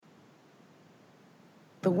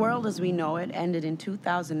The world as we know it ended in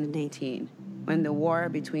 2018, when the war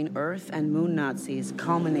between Earth and Moon Nazis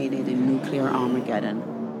culminated in nuclear Armageddon.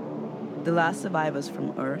 The last survivors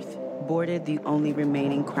from Earth boarded the only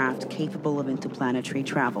remaining craft capable of interplanetary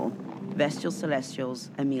travel, Vestal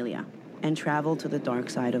Celestials Amelia, and traveled to the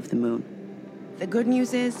dark side of the moon. The good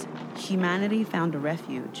news is, humanity found a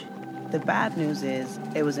refuge. The bad news is,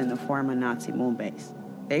 it was in the former Nazi moon base.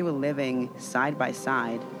 They were living side by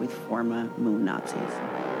side with former moon Nazis.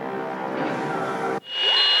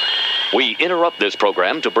 We interrupt this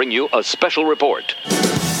program to bring you a special report.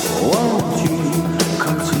 Won't you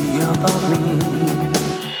come see about me?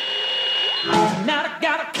 Now I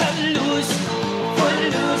gotta cut loose, put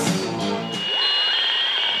loose.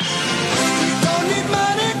 Don't need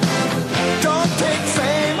money, don't take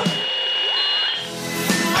fame.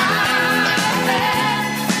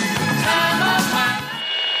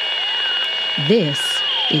 This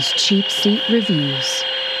is Cheap Seat Reviews.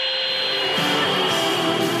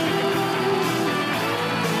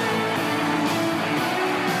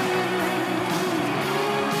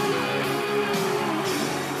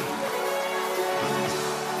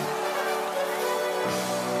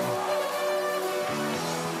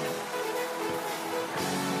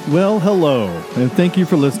 Well, hello, and thank you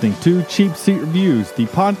for listening to Cheap Seat Reviews, the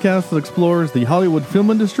podcast that explores the Hollywood film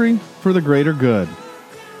industry for the greater good.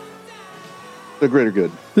 The greater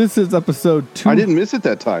good. This is episode 2. I didn't miss it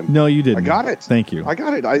that time. No, you didn't. I got it. Thank you. I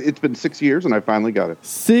got it. It's been 6 years, and I finally got it.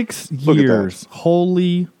 6 Look at years.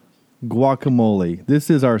 Holy guacamole. This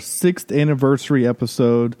is our 6th anniversary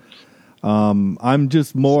episode. I'm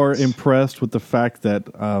just more impressed with the fact that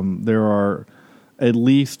there are at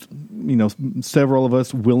least, several of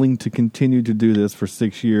us willing to continue to do this for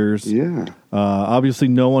 6 years. Yeah. Obviously,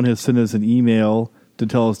 no one has sent us an email to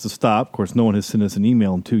tell us to stop. Of course, no one has sent us an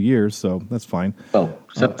email in 2 years, so that's fine. Oh,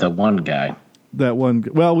 except that one guy. That one.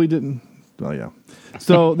 Well, we didn't. Oh, yeah.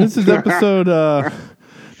 So this is episode.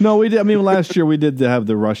 No, we did. I mean, last year we did have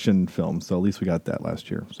the Russian film, so at least we got that last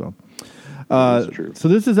year. So. That's true. So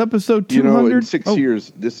this is episode 200. In 6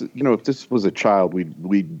 years, this if this was a child,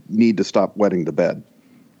 we need to stop wetting the bed.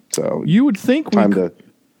 So you would think time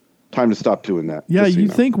to stop doing that. Yeah, you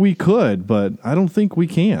think we could, but I don't think we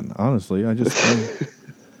can. Honestly, I just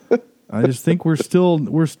think we're still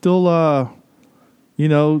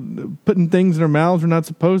putting things in our mouths we're not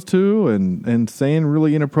supposed to, and saying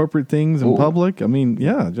really inappropriate things in public. I mean,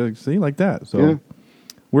 yeah, just see like that. So yeah.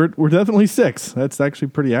 we're definitely 6. That's actually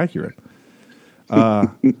pretty accurate.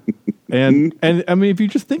 And I mean, if you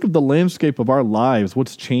just think of the landscape of our lives,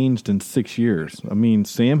 what's changed in 6 years? I mean,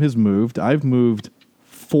 Sam has moved. I've moved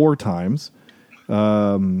 4 times.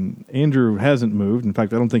 Andrew hasn't moved. In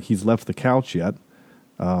fact, I don't think he's left the couch yet.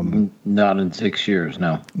 Not in 6 years,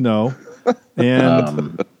 no. No.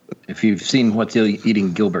 And if you've seen What's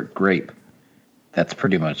Eating Gilbert Grape, that's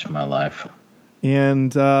pretty much my life.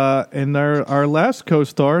 And our last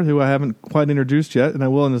co-star, who I haven't quite introduced yet, and I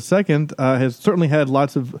will in a second, has certainly had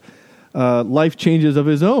lots of life changes of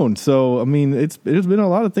his own. So I mean, there's been a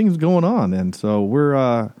lot of things going on, and so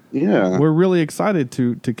we're really excited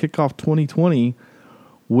to kick off 2020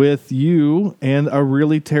 with you and a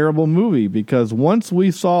really terrible movie, because once I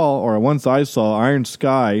saw Iron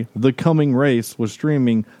Sky: The Coming Race was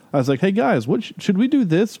streaming, I was like, hey guys, should we do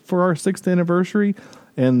this for our 6th anniversary?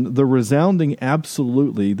 And the resounding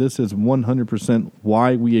absolutely, this is 100%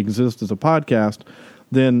 why we exist as a podcast,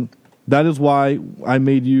 then that is why I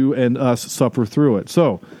made you and us suffer through it.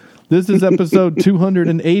 So this is episode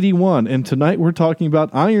 281, and tonight we're talking about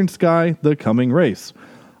Iron Sky: The Coming Race.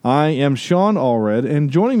 I am Sean Allred, and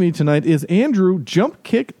joining me tonight is Andrew Jump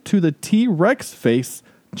Kick to the T-Rex Face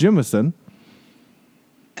Jimison.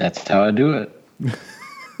 That's how I do it.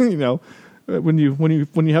 When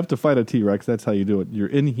you have to fight a T-Rex, that's how you do it. You're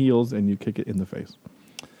in heels and you kick it in the face.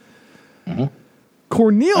 Mm-hmm.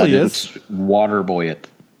 Cornelius, waterboy it.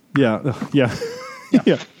 Yeah.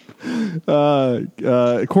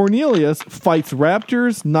 Cornelius fights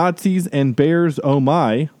raptors, Nazis, and bears. Oh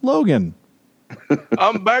my, Logan.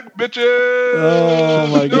 I'm back, bitches. Oh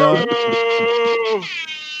my god.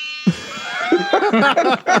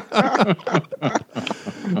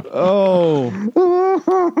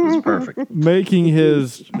 It's perfect. Making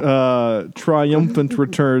his triumphant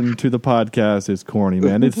return to the podcast is corny,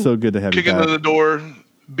 man. It's so good to have you Kicking back. in the door,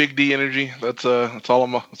 Big D energy. That's what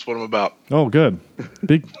I'm about. Oh, good.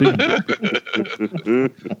 Big.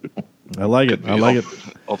 I like it.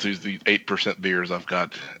 I'll choose the 8% beers I've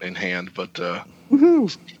got in hand, but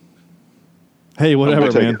hey,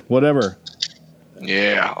 whatever, man. Whatever.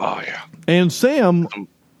 Yeah. Oh, yeah. And Sam,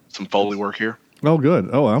 some Foley work here. Oh, good.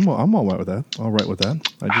 Oh, I'm all right with that. All right with that.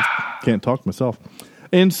 I just can't talk to myself.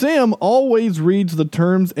 And Sam always reads the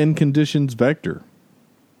terms and conditions vector.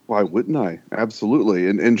 Why wouldn't I? Absolutely.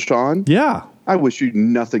 And Sean? Yeah. I wish you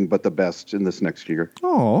nothing but the best in this next year.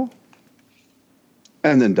 Oh.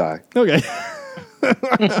 And then die. Okay.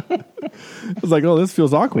 I was like, oh, this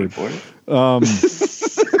feels awkward. Oh,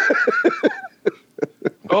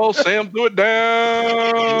 Sam, do it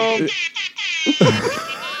down.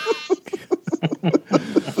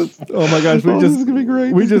 Oh my gosh, this is gonna be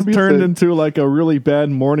great. We This is just gonna be turned sick. into like a really bad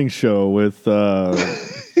morning show with Thank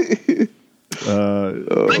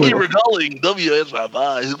you for calling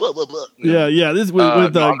WSI5. Blah, blah, blah. yeah, this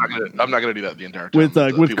with No, I'm not gonna do that the entire time. with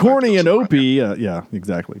The people Corny and that goes Opie. Yeah,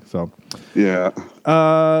 exactly. So, Yeah.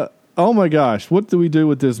 oh my gosh, what do we do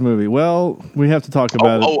with this movie? Well, we have to talk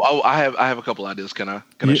about it. Oh, I have a couple ideas. Can I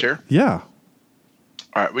share? Yeah,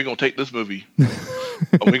 All right, we're gonna take this movie and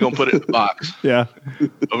we're gonna put it in a box. yeah.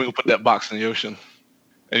 And we're gonna put that box in the ocean.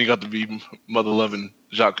 And you got to be mother loving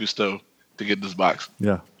Jacques Cousteau to get this box.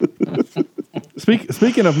 Yeah.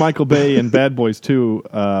 Speaking of Michael Bay and Bad Boys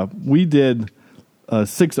 2, we did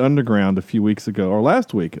Six Underground a few weeks ago, or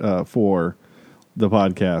last week, for the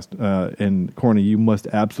podcast. And Corny, you must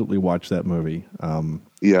absolutely watch that movie.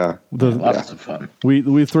 Yeah. Lots of fun.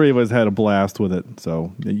 We three of us had a blast with it,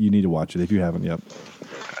 so you need to watch it if you haven't yet.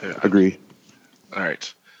 Agree. All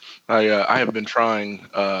right. I have been trying,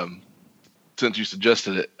 since you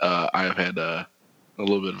suggested it, I have had a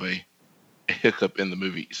little bit of a hiccup in the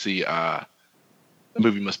movie. See, the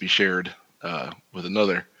movie must be shared with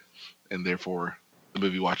another, and therefore the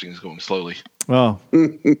movie watching is going slowly. Oh,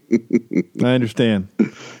 I understand.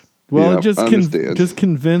 Well, Yeah, just I understand. just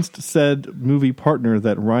convinced said movie partner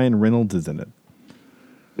that Ryan Reynolds is in it.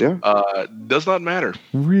 Yeah. Does not matter.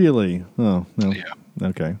 Really? Oh, no. Yeah.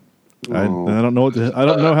 Okay. Oh. I don't know I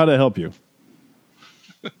don't know how to help you.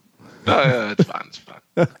 It's fine. It's fine.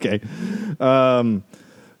 Okay.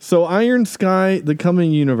 So Iron Sky, The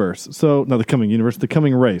Coming Universe. So, not The Coming Universe, The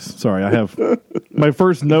Coming Race. Sorry, I have... my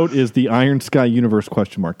first note is the Iron Sky Universe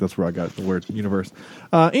question mark. That's where I got the word universe.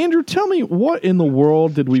 Andrew, tell me, what in the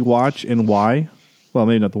world did we watch and why? Well,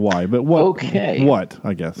 maybe not the why, but what? Okay. What,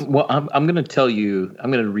 I guess. Well, I'm going to tell you,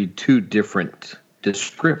 I'm going to read two different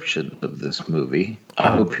descriptions of this movie. I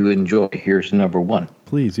hope you enjoy. Here's number one.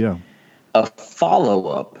 Please, yeah. A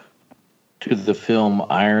follow-up to the film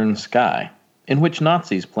Iron Sky, in which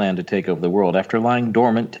Nazis plan to take over the world after lying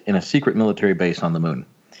dormant in a secret military base on the moon.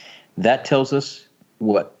 That tells us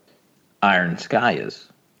what Iron Sky is.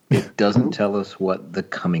 It doesn't tell us what the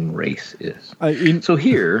coming race is. So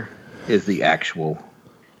here is the actual...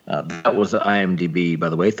 that was IMDb, by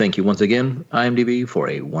the way. Thank you once again, IMDb, for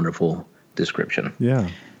a wonderful description. Yeah.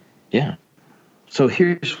 Yeah. So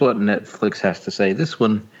here's what Netflix has to say. This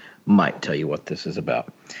one might tell you what this is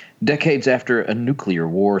about. Decades after a nuclear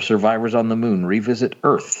war, survivors on the moon revisit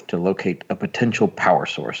Earth to locate a potential power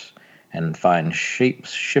source and find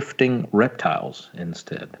shape-shifting reptiles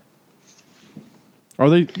instead. Are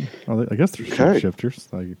they I guess they're Okay.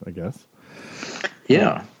 shapeshifters, I guess.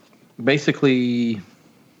 Yeah. Basically,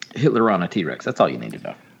 Hitler on a T-Rex. That's all you need to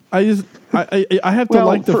know. I have to Well,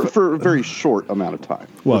 like the... for a very short amount of time.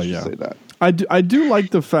 Well, Let's just yeah. say that. I do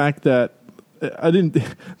like the fact that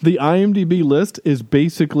the IMDb list is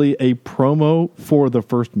basically a promo for the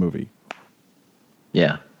first movie.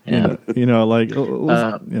 Yeah. Yeah. You know, like, you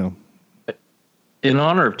know. In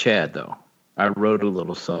honor of Chad, though, I wrote a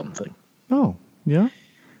little something. Oh, yeah?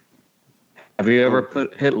 Have you ever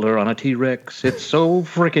put Hitler on a T-Rex? It's so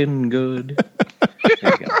freaking good.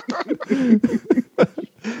 There you go.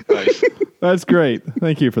 Nice. That's great.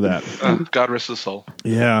 Thank you for that. God rest his soul.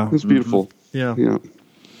 Yeah. It's beautiful. Yeah. Yeah.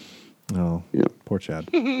 Oh, Yeah. poor Chad.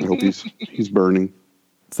 I hope he's burning.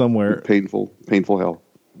 Somewhere. Painful hell.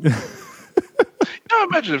 Now,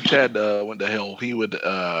 imagine if Chad went to hell, he would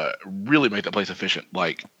really make that place efficient.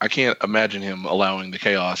 Like, I can't imagine him allowing the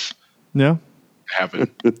chaos Yeah? to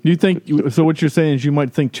happen. You think... So what you're saying is you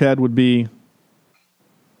might think Chad would be...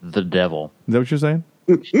 The devil. Is that what you're saying?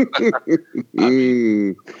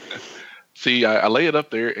 See, I lay it up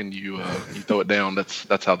there, and you throw it down.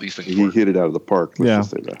 That's how these things He work. hit it out of the park. Let's Yeah.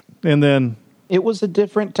 just say that. And then... It was a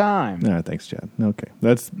different time. All right, thanks, Chad. Okay.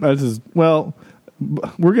 That's just... Well,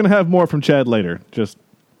 we're going to have more from Chad later. Just...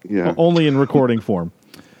 Yeah. Only in recording form.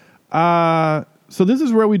 So this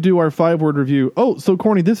is where we do our 5-word review. Oh, so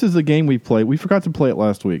Corny, this is a game we play. We forgot to play it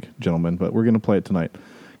last week, gentlemen, but we're going to play it tonight.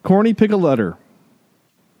 Corny, pick a letter.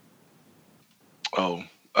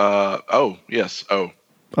 Yes. Oh.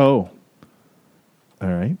 Oh. All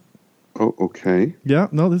right. Oh, okay. Yeah.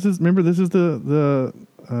 No, this is. Remember, this is the.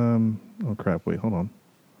 Oh crap! Wait, hold on.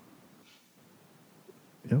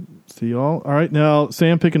 Yep. See y'all. All right. Now,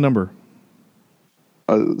 Sam, pick a number.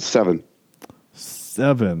 7.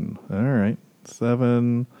 7. All right.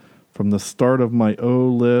 7 from the start of my O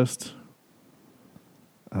list.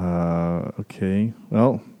 Okay.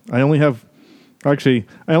 Well, I only have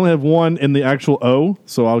one in the actual O,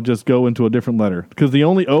 so I'll just go into a different letter. Because the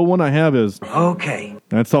only O one I have is... Okay.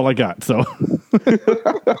 That's all I got, so...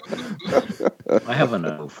 I have an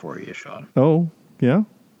O for you, Sean. Oh, yeah?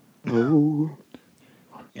 Oh.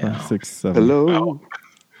 Yeah. 6, 7. Hello.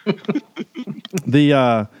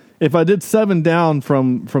 If I did 7 down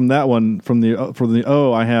from that one, from the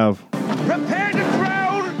O, I have... Prepare to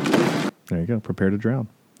drown! There you go. Prepare to drown.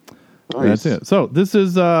 Nice. That's it. So this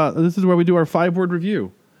is where we do our 5-word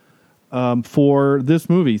review for this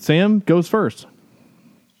movie. Sam goes first.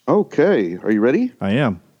 Okay. Are you ready? I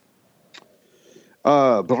am.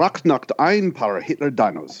 Beraknacht ein paar Hitler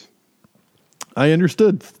Dinos. I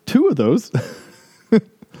understood 2 of those.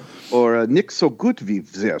 Or nicht so gut wie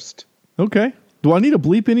zuerst. Okay. Do I need to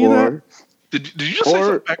bleep any of that? Did you just say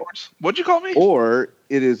something backwards? What'd you call me? Or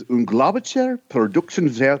it is unglaublicher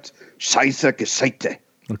Produktionswert Scheiße Gescheite.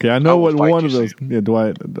 Okay, I know what one of those. Yeah,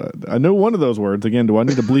 I know one of those words. Again, do I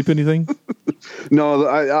need to bleep anything? No,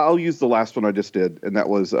 I'll use the last one I just did, and that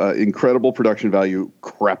was incredible production value,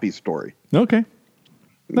 crappy story. Okay.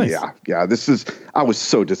 Nice. Yeah. I was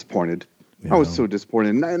so disappointed. Yeah. I was so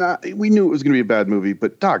disappointed. And we knew it was going to be a bad movie,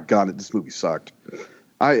 but doggone it, this movie sucked.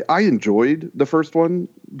 I enjoyed the first one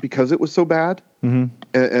because it was so bad,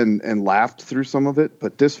 and laughed through some of it.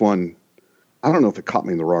 But this one, I don't know if it caught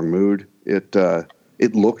me in the wrong mood.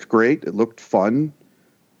 It looked great. It looked fun,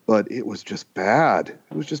 but it was just bad.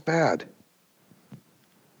 It was just bad.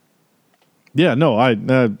 Yeah, no, I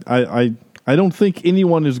don't think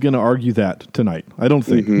anyone is going to argue that tonight. I don't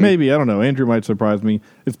think. Maybe, I don't know. Andrew might surprise me.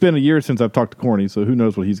 It's been a year since I've talked to Corny, so who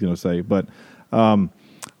knows what he's going to say. But, yeah.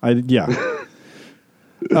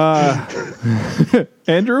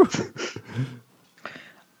 Andrew?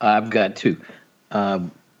 I've got 2.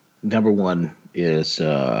 Number 1 is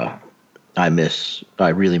I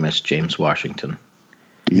really miss James Washington.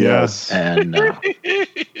 Yes. And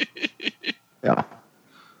yeah.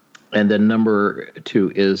 And then number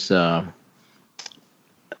 2 is what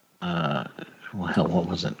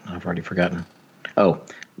was it? I've already forgotten. Oh,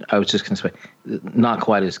 I was just going to say not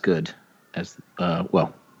quite as good as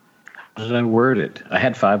well. How did I word it? I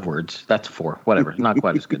had 5 words. That's 4. Whatever. Not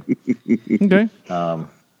quite as good. Okay.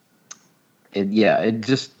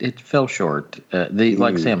 It fell short.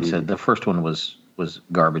 Like Sam said, the first one was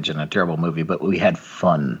garbage and a terrible movie, but we had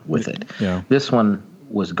fun with it. Yeah. This one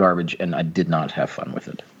was garbage, and I did not have fun with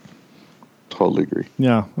it. Totally agree.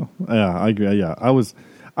 Yeah, I agree. Yeah,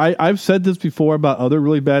 I've said this before about other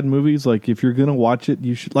really bad movies. Like, if you're gonna watch it,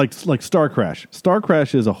 you should like Star Crash. Star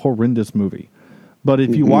Crash is a horrendous movie, but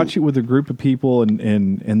if you watch it with a group of people and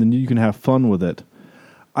then you can have fun with it.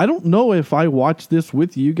 I don't know if I watched this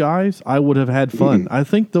with you guys, I would have had fun. I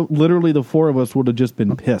think literally the 4 of us would have just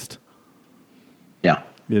been pissed. Yeah.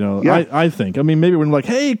 Yeah. I think. I mean, maybe we're like,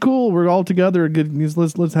 hey, cool, we're all together. Good,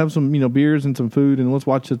 let's have some beers and some food and let's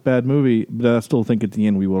watch this bad movie. But I still think at the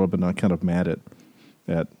end we would have been kind of mad at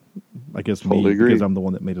I guess totally me agree. Because I'm the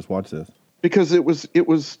one that made us watch this. Because it was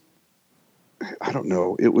I don't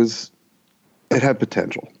know, it had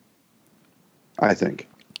potential, I think.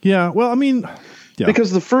 Yeah, well, I mean, yeah.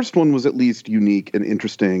 Because the first one was at least unique and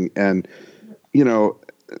interesting, and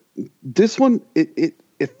this one it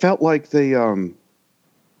felt like they how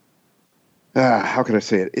can I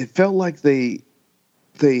say it? It felt like they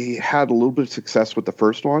had a little bit of success with the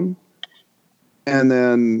first one, and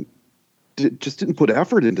then just didn't put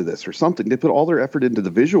effort into this or something. They put all their effort into the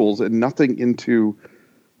visuals and nothing into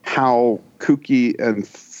how kooky and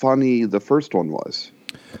funny the first one was.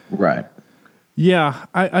 Right. Yeah,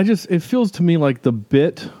 I just, it feels to me like the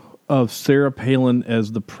bit of Sarah Palin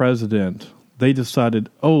as the president, they decided,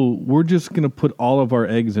 we're just going to put all of our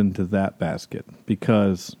eggs into that basket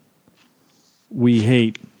because we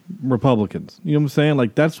hate Republicans. You know what I'm saying?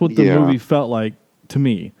 Like, that's what the movie felt like to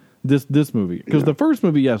me, this movie. Because the first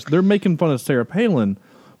movie, yes, they're making fun of Sarah Palin,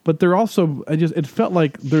 but they're also, it felt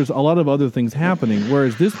like there's a lot of other things happening,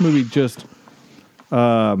 whereas this movie just...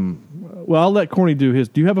 well, I'll let Corny do his.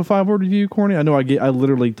 Do you have a 5-word review, Corny? I know I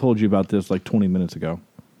literally told you about this like 20 minutes ago.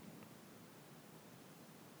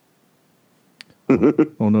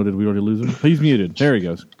 Oh no, did we already lose him? He's muted. There he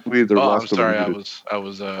goes. I'm sorry. I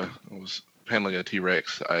was handling a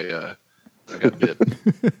T-Rex. I got bit.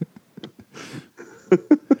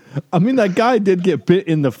 I mean, that guy did get bit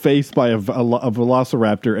in the face by a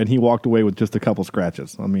velociraptor, and he walked away with just a couple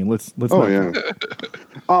scratches. I mean, let's. Oh yeah.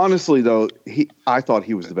 Honestly, though, I thought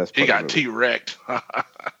he was the best. He got T-Rexed.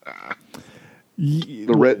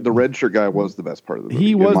 The red shirt guy was the best part of the movie.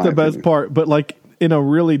 He was the best opinion. part, but like in a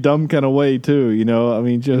really dumb kind of way too. You know, I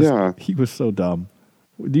mean, he was so dumb.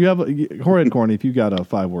 Do you have Jorge Corny? If you got a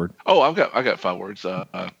 5-word, Oh, I got 5 words.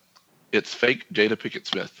 It's fake Jada Pinkett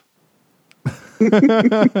Smith.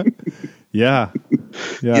 yeah,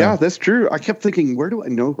 Yeah, that's true. I kept thinking, where do I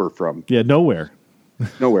know her from? yeah, nowhere.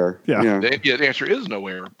 Nowhere. Yeah. The answer is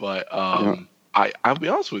nowhere. But I'll be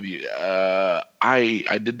honest with you.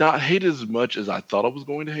 I did not hate it as much as I thought I was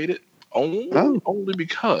going to hate it. Only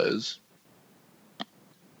because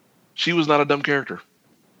she was not a dumb character.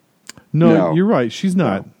 No, you're right. She's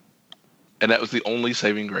not. And that was the only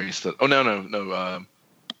saving grace. That no.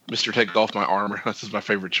 Mr. Take Off My Armor. This is my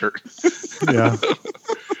favorite shirt. Yeah.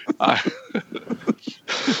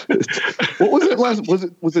 What was it last?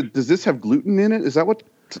 Was it? Does this have gluten in it? Is that what?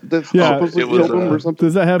 That's Yeah, supposedly it was, killed him or something?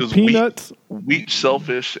 Does that have It was peanuts? Wheat,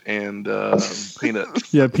 shellfish, and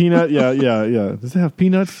peanuts. Yeah, peanut. Yeah. Does it have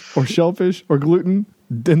peanuts or shellfish or gluten?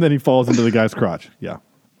 And then he falls into the guy's crotch. Yeah.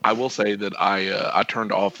 I will say that I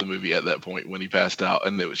turned off the movie at that point when he passed out,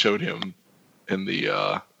 and it showed him in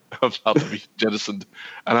the about to be jettisoned,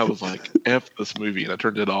 and I was like, "F this movie," and I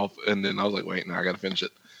turned it off, and then I was like, "Wait, now I got to finish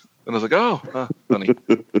it," and I was like, "Oh, funny."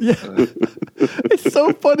 Yeah. It's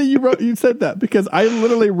so funny you said that because I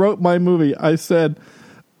literally wrote my movie. I said,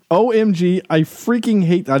 OMG, I freaking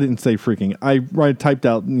hate, I didn't say freaking. I typed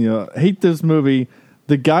out, hate this movie.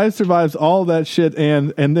 The guy survives all that shit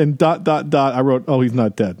and then ... I wrote, oh, he's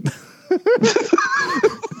not dead.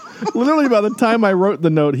 Literally by the time I wrote the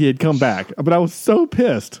note, he had come back. But I was so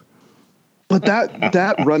pissed. But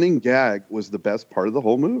that running gag was the best part of the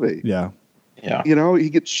whole movie. Yeah. Yeah. He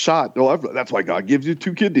gets shot. Well, that's why God gives you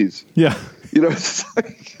 2 kidneys. Yeah. It's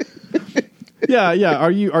like Yeah.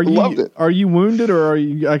 Loved it. Are you wounded or are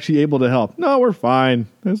you actually able to help? No, we're fine.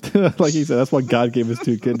 Like he said, that's why God gave us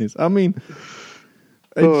 2 kidneys. I mean,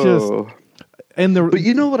 it's just But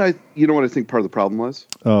you know what I think part of the problem was?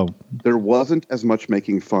 Oh. There wasn't as much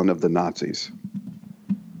making fun of the Nazis.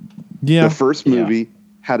 Yeah. The first movie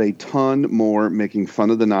had a ton more making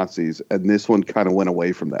fun of the Nazis, and this one kind of went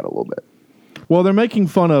away from that a little bit. Well, they're making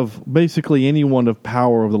fun of basically anyone of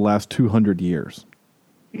power over the last 200 years.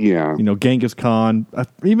 Yeah. Genghis Khan,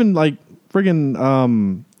 even like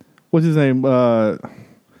friggin', what's his name?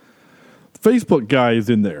 Facebook guy is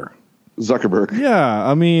in there. Zuckerberg. Yeah,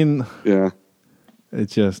 I mean, yeah.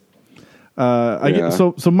 It's just,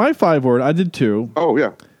 so my 5-word, I did 2. Oh,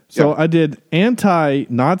 yeah. So I did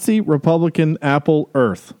anti-Nazi, Republican, Apple,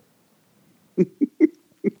 Earth.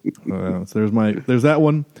 So there's that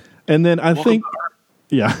one. And then I think,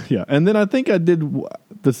 and then I think I did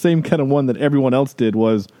the same kind of one that everyone else did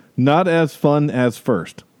was not as fun as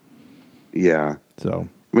first. Yeah. So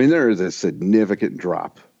I mean, there is a significant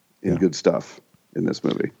drop in good stuff in this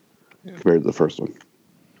movie compared to the first one.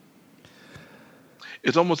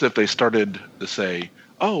 It's almost if they started to say,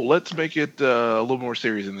 "Oh, let's make it a little more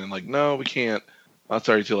serious," and then like, "No, we can't. Oh,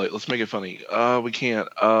 sorry, too late. Let's make it funny. We can't.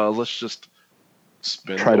 Let's just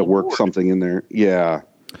try to work something in there." Yeah.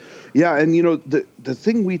 Yeah, and the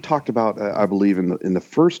thing we talked about, I believe in the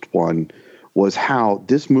first one, was how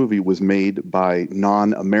this movie was made by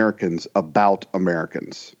non-Americans about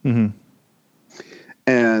Americans,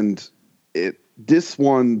 and this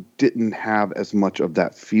one didn't have as much of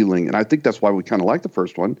that feeling, and I think that's why we kind of liked the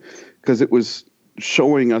first one, because it was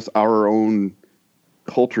showing us our own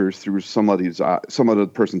cultures through some other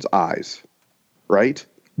person's eyes, right?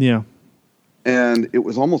 Yeah. And it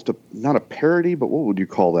was almost not a parody, but what would you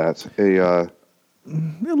call that? A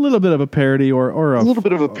little bit of a parody, or a little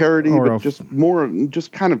bit of a parody, but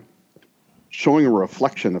just kind of showing a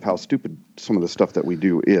reflection of how stupid some of the stuff that we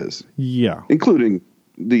do is. Yeah, including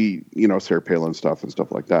the Sarah Palin stuff and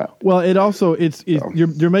stuff like that. Well, it also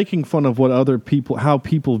you're making fun of how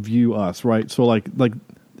people view us, right? So like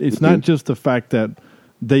it's not just the fact that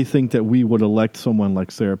they think that we would elect someone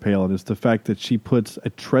like Sarah Palin. It's the fact that she puts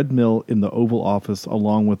a treadmill in the Oval Office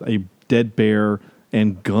along with a dead bear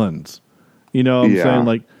and guns. You know what I'm saying?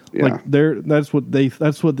 Like that's what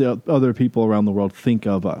the other people around the world think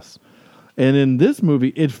of us. And in this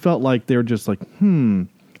movie, it felt like they're just like, I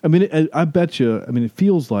mean, I bet you, I mean, it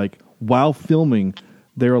feels like while filming,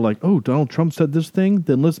 they were like, oh, Donald Trump said this thing,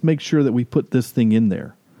 then let's make sure that we put this thing in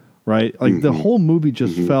there. Right? Like the whole movie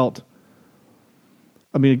just felt,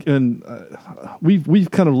 I mean, and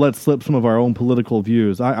we've kind of let slip some of our own political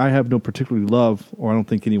views. I have no particular love, or I don't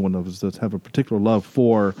think anyone of us does have a particular love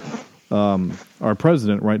for our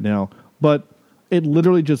president right now. But it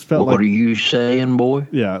literally just felt like... What are you saying, boy?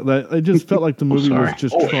 Yeah, it just felt like the movie was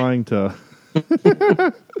just trying to...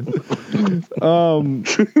 Oh,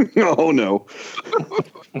 no.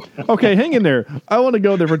 Okay, hang in there. I want to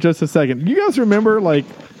go there for just a second. You guys remember like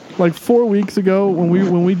 4 weeks ago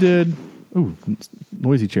when we did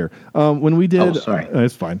noisy chair. When we did sorry.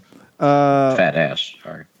 It's fine. Fat ass.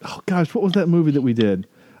 Sorry. Oh gosh, what was that movie that we did?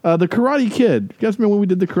 The Karate Kid. You guys remember when we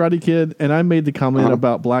did The Karate Kid and I made the comment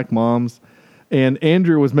about black moms and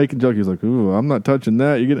Andrew was making a joke. He was like, "Ooh, I'm not touching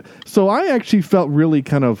that." So I actually felt really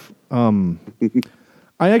kind of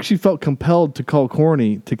I actually felt compelled to call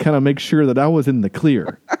corny to kind of make sure that I was in the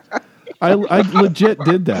clear. I legit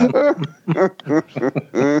did that.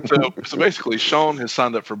 So basically, Sean has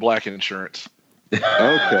signed up for black insurance.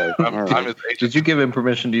 Okay. I'm his agent. Did you give him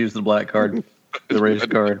permission to use the black card, the race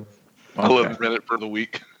card? I love Reddit for the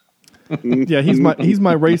week. Yeah, he's my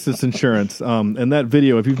racist insurance. And that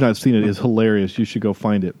video, if you've not seen it, is hilarious. You should go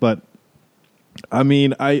find it. But I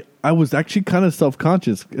mean, I was actually kind of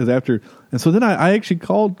self-conscious because and so then I actually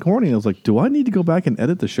called Corny. I was like, "Do I need to go back and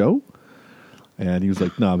edit the show?" And he was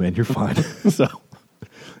like, "No, man, you're fine." So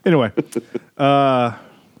anyway, so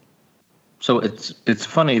it's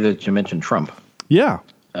funny that you mentioned Trump. Yeah,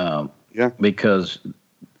 because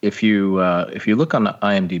if you look on the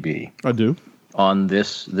IMDb, I do on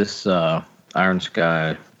this Iron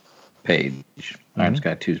Sky page, Iron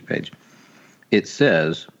Sky 2's page, it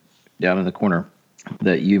says down in the corner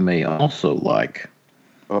that you may also like.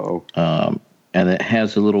 And it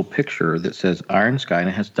has a little picture that says Iron Sky, and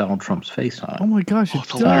it has Donald Trump's face on it. Oh my gosh, it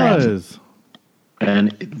does.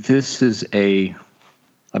 And this is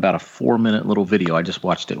about a 4-minute little video. I just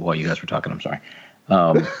watched it while you guys were talking. I'm sorry.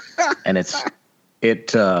 And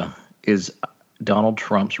it is Donald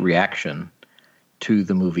Trump's reaction to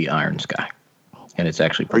the movie Iron Sky, and it's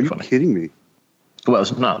actually pretty funny. Are you kidding me? Well,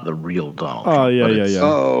 it's not the real Donald Oh, Trump. yeah.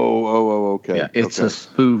 Okay. Yeah, it's a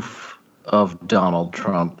spoof of Donald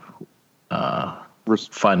Trump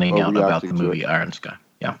finding out about the movie Iron Sky.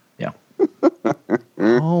 Yeah.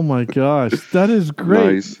 Oh my gosh, that is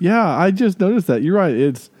great. Nice. Yeah, I just noticed that. You're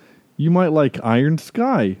right. You might like Iron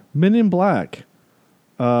Sky, Men in Black.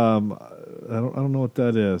 I don't know what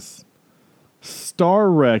that is.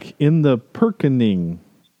 Star Wreck in the Perkening.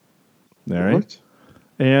 All right. What?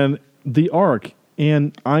 And The Ark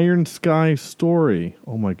and Iron Sky Story.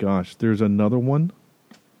 Oh my gosh, there's another one.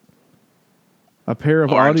 A pair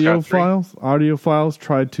of audio files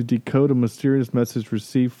tried to decode a mysterious message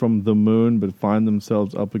received from the moon, but find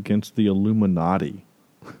themselves up against the Illuminati.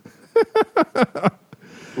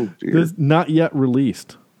 Oh, dear. This not yet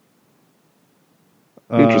released.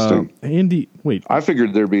 Interesting. Andy, wait. I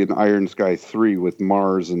figured there'd be an Iron Sky 3 with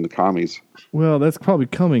Mars and the commies. Well, that's probably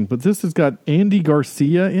coming, but this has got Andy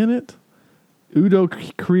Garcia in it. Udo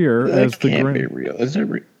Kier as the can't be real. Is it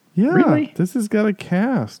real? Yeah, really? This has got a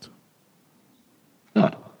cast. Oh.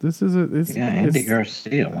 This is Andy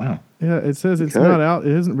Garcia. Wow. Yeah, it says it's not out.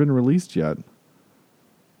 It hasn't been released yet.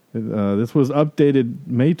 This was updated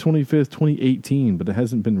May 25th, 2018, but it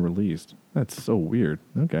hasn't been released. That's so weird.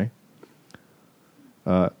 Okay.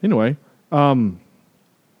 Anyway, their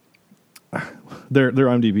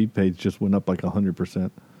IMDb page just went up like 100%.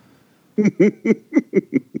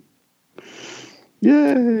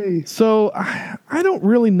 Yay! So I don't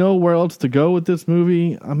really know where else to go with this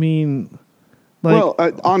movie. I mean,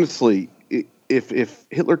 honestly, if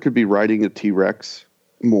Hitler could be riding a T-Rex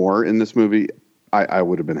more in this movie, I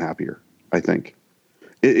would have been happier. I think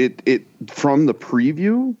it from the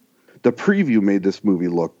preview made this movie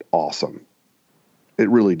look awesome. It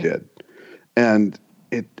really did, and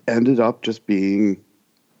it ended up just being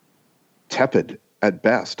tepid at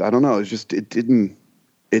best. I don't know. It's just it didn't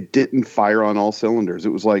fire on all cylinders. It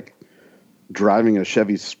was like driving a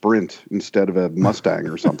Chevy Sprint instead of a Mustang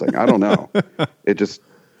or something. I don't know. It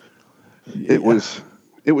was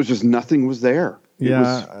just nothing was there. It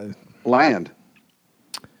was bland.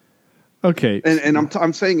 Okay. And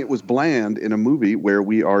I'm saying it was bland in a movie where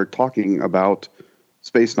we are talking about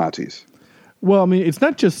space Nazis. Well, I mean, it's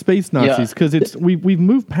not just space Nazis because we've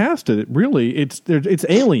moved past it. It's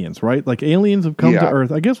aliens, right? Like aliens have come to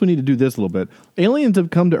Earth. I guess we need to do this a little bit. Aliens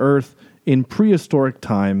have come to Earth in prehistoric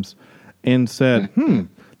times and said,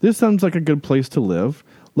 this sounds like a good place to live.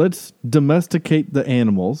 Let's domesticate the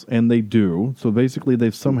animals, and they do. So basically,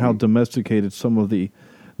 they've somehow domesticated some of the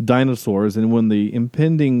dinosaurs, and when the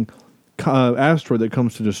impending asteroid that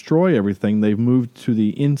comes to destroy everything, they've moved to the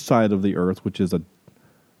inside of the Earth, which is a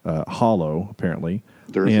hollow, apparently.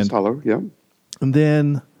 There is a hollow, yeah. And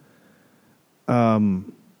then,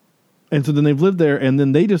 and so then they've lived there, and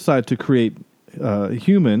then they decide to create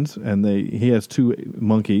humans, and he has two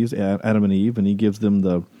monkeys, Adam and Eve, and he gives them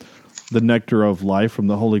the nectar of life from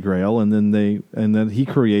the Holy Grail, and then he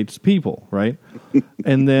creates people, right?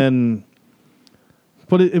 And then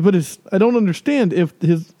But I don't understand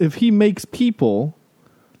if he makes people,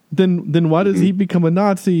 then why does he become a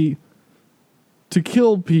Nazi to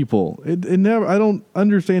kill people? It never. I don't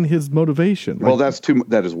understand his motivation. Well,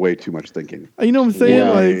 that is way too much thinking. You know what I'm saying?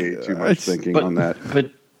 Yeah. Way too much thinking on that.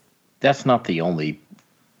 But that's not the only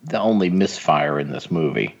misfire in this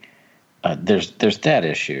movie. There's that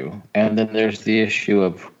issue, and then there's the issue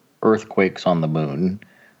of earthquakes on the moon,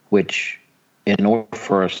 which, in order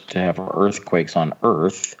for us to have earthquakes on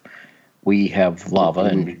Earth, we have lava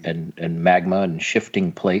and magma and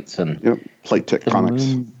shifting plates and plate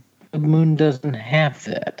tectonics. The moon doesn't have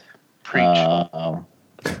that. So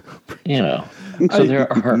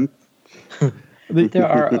there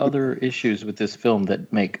are other issues with this film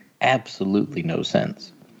that make absolutely no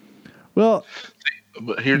sense. Well,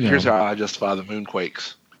 but here's how I justify the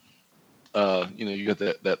moonquakes. You got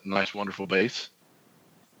that nice, wonderful base.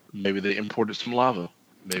 Maybe they imported some lava.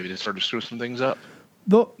 Maybe they started to screw some things up.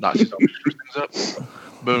 Nazis don't screw things up.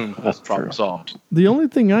 Boom, problem solved. The only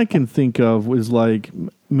thing I can think of was like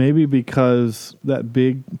maybe because that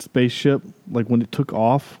big spaceship, like when it took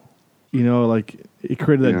off, like it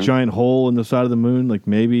created that giant hole in the side of the moon. Like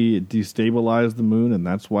maybe it destabilized the moon, and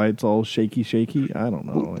that's why it's all shaky. I don't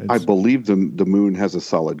know. I believe the moon has a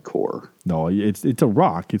solid core. No, it's a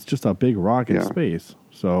rock. It's just a big rock in space.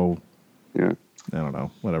 So yeah, I don't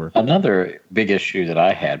know. Whatever. Another big issue that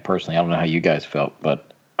I had personally, I don't know how you guys felt,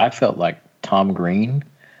 but I felt like Tom Green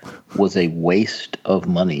was a waste of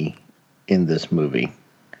money in this movie.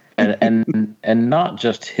 And not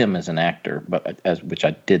just him as an actor, but which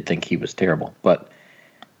I did think he was terrible. But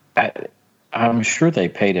I'm sure they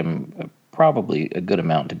paid him probably a good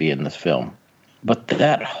amount to be in this film. But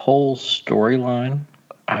that whole storyline,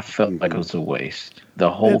 I felt like it was a waste.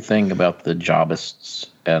 The whole thing about the jobists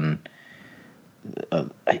and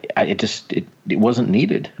it wasn't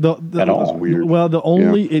needed at all. Weird. Well,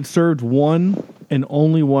 it served one and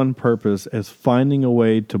only one purpose as finding a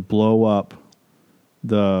way to blow up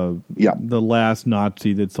the last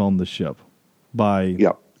Nazi that's on the ship by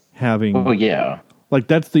having like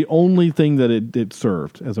that's the only thing that it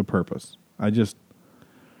served as a purpose.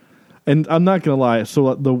 And I'm not gonna lie.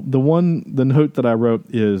 So the note that I wrote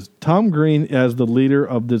is Tom Green as the leader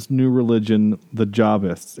of this new religion, the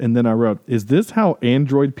Jobists, and then I wrote, is this how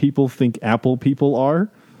Android people think Apple people are?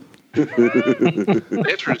 The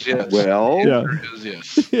answer is yes. Well, the answer is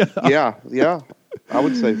yes. Yeah. I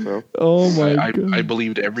would say so. Oh my God. I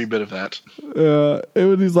believed every bit of that.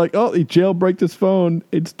 He's like, he jailbreaked his phone.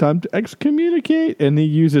 It's time to excommunicate, and he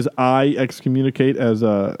uses I excommunicate as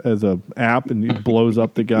a app, and he blows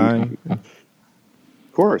up the guy. Of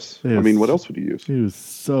course. What else would you use? He was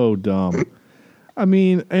so dumb.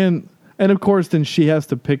 And of course, then she has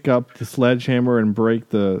to pick up the sledgehammer and break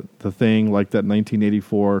the thing like that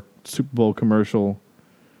 1984 Super Bowl commercial.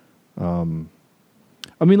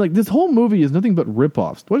 This whole movie is nothing but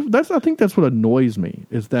ripoffs. I think that's what annoys me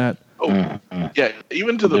is that. Yeah,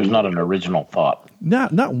 even to there's not an original thought.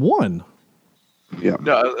 Not one. Yeah.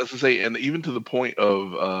 No, I was going to say, and even to the point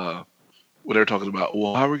of when they're talking about,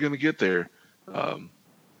 well, how are we going to get there?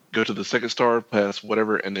 Go to the second star, pass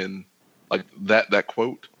whatever, and then like that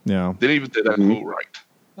quote. Yeah. They didn't even say that quote right.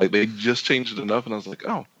 Like they just changed it enough, and I was like,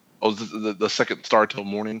 the second star till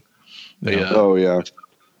morning. They missed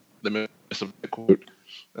that quote.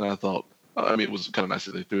 And I thought, it was kind of nice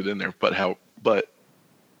that they threw it in there, but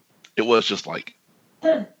it was just like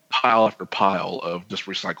pile after pile of just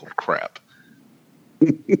recycled crap.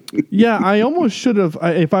 Yeah, I almost should have.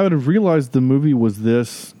 If I would have realized the movie was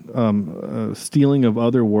this stealing of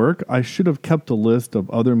other work, I should have kept a list of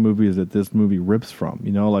other movies that this movie rips from.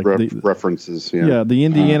 Like references. Yeah. Yeah, the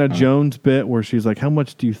Indiana Jones bit where she's like, "How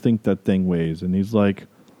much do you think that thing weighs?" And he's like,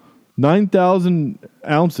 9,000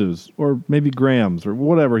 ounces or maybe grams or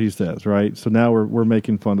whatever he says, right? So now we're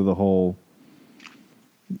making fun of the whole,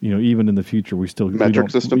 even in the future metric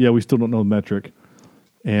system. Yeah, we still don't know the metric.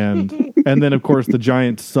 And then of course the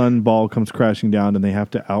giant sun ball comes crashing down and they have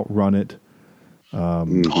to outrun it. I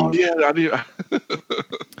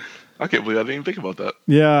can't believe I didn't even think about that.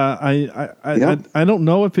 Yeah, I don't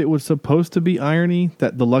know if it was supposed to be irony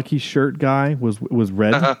that the lucky shirt guy was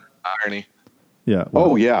red. Irony. Yeah.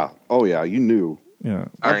 Well, Oh yeah. You knew. Yeah.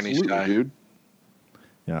 Irony guy, dude.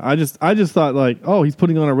 Yeah. I just thought like, he's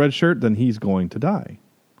putting on a red shirt, then he's going to die.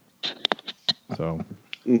 So,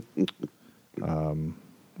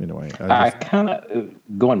 anyway, I kind of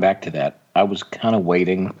going back to that. I was kind of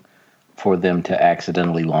waiting for them to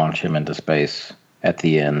accidentally launch him into space at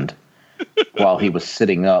the end, while he was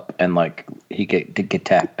sitting up and like he get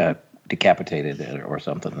decapitated or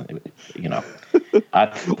something. I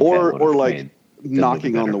or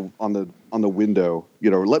knocking on the window.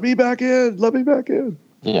 Let me back in. Let me back in.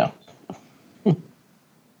 Yeah.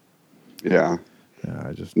 Yeah.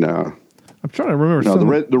 Yeah, no. I'm trying to remember.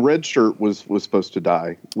 No, the red shirt was supposed to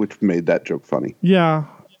die, which made that joke funny. Yeah,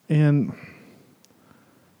 and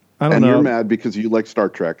I don't and know. You're mad because you like Star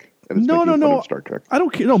Trek. And it's making fun of Star Trek. I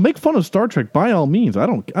don't care. No, make fun of Star Trek by all means. I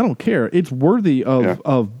don't care. It's worthy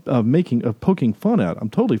of poking fun at. I'm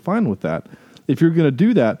totally fine with that. If you're going to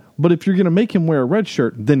do that, but if you're going to make him wear a red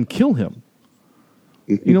shirt, then kill him.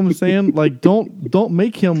 You know what I'm saying? Like, don't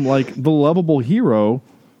make him like the lovable hero.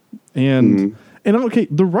 And okay,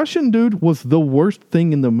 the Russian dude was the worst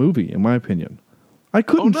thing in the movie, in my opinion. I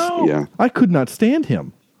couldn't. I could not stand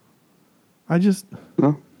him. I just.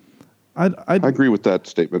 No. I agree with that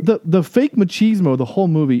statement. The fake machismo, the whole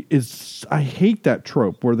movie is. I hate that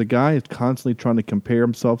trope where the guy is constantly trying to compare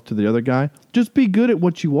himself to the other guy. Just be good at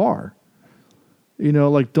what you are.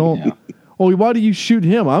 Like don't. Yeah. Oh, why do you shoot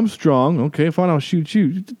him? I'm strong. Okay, fine, I'll shoot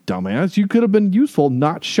you, dumbass. You could have been useful,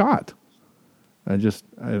 not shot. I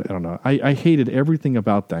don't know. I hated everything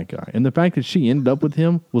about that guy, and the fact that she ended up with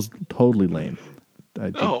him was totally lame.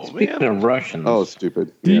 Speaking of Russians,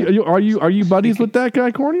 stupid. Are you buddies with that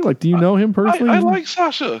guy, Corny? Like, do you know him personally? I like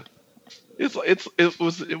Sasha. It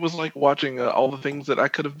was like watching all the things that I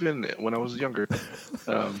could have been when I was younger.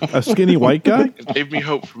 A skinny white guy? It gave me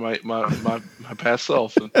hope for my past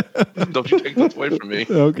self. And don't you take this away from me?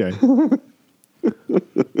 Okay.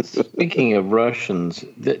 Speaking of Russians,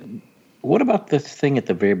 what about this thing at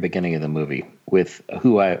the very beginning of the movie with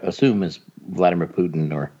who I assume is Vladimir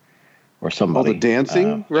Putin or somebody? Oh, the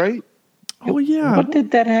dancing, right? Oh, yeah. What did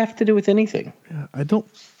that have to do with anything? Yeah, I don't.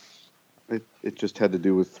 It just had to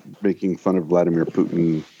do with making fun of Vladimir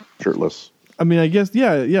Putin shirtless. I mean, I guess,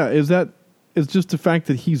 yeah. It's just the fact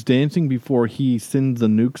that he's dancing before he sends the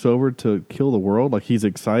nukes over to kill the world. Like he's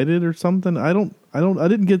excited or something. I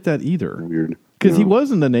didn't get that either. Weird. Because he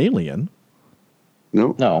wasn't an alien.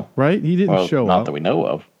 No. Right? He didn't show up. Not that we know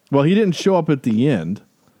of. Well, he didn't show up at the end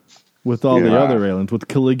with all the other aliens, with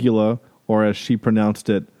Caligula, or as she pronounced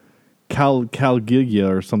it,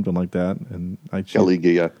 Caligula or something like that. And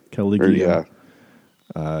Caligula.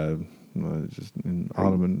 Just in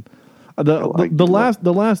Ottoman. The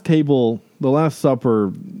last table, the Last Supper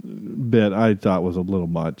bit, I thought was a little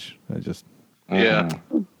much. I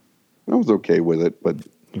was okay with it, but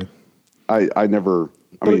I never.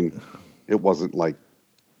 I mean, it wasn't like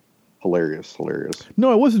hilarious.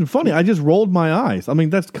 No, it wasn't funny. I just rolled my eyes. I mean,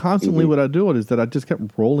 that's constantly what I do. Is that I just kept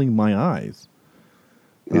rolling my eyes.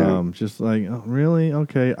 Yeah. Just like, oh, really?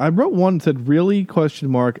 Okay. I wrote one that said, really? ?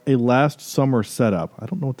 A Last Summer setup. I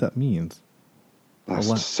don't know what that means.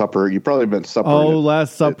 Last Supper. You probably meant supper. Oh,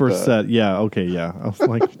 Last Supper set. Yeah. Okay. Yeah. I was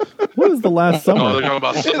like, what is the Last Summer? Oh, they're talking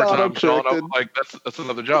about summertime, Sean. I'm like, that's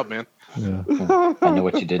another job, man. Yeah. I know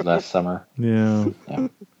what you did last summer. Yeah.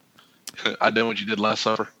 I know what you did last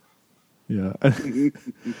summer. Yeah.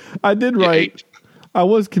 I did write. I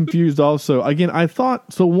was confused also. Again, I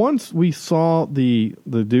thought, so once we saw the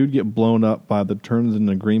dude get blown up by the terms and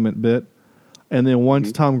agreement bit, and then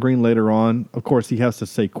once Tom Green later on, of course, he has to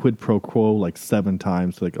say quid pro quo like 7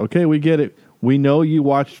 times. Like, okay, we get it. We know you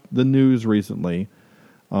watched the news recently.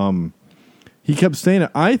 He kept saying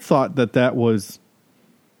it. I thought that was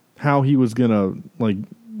how he was going to, like, you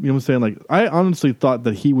know what I'm saying? Like, I honestly thought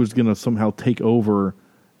that he was going to somehow take over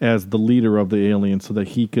as the leader of the aliens so that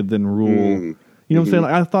he could then rule. You know what I'm saying?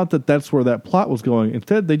 Like, I thought that's where that plot was going.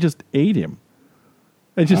 Instead, they just ate him.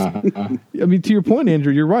 And just, I mean, to your point,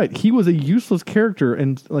 Andrew, you're right. He was a useless character,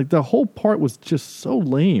 and like the whole part was just so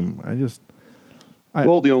lame.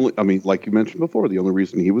 Well, like you mentioned before, the only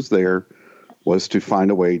reason he was there was to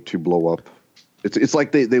find a way to blow up. It's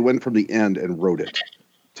like they went from the end and wrote it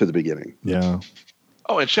to the beginning. Yeah.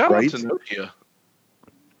 Oh, and shout out to Nokia.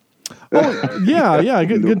 Oh, yeah.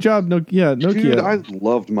 Good job, Nokia. Dude, I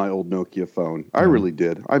loved my old Nokia phone. I really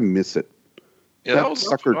did. I miss it. Yeah, that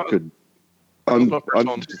sucker could.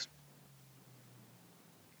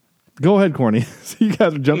 Go ahead, Corny. You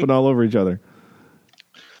guys are jumping all over each other.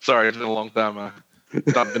 Sorry, it's been a long time. I've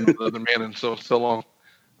not been with the other man in so long.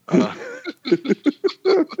 I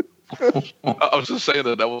was just saying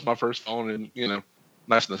that was my first phone, and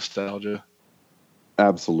nice nostalgia.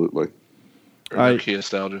 Absolutely. Nokia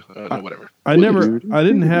nostalgia, whatever. I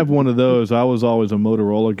didn't have one of those. I was always a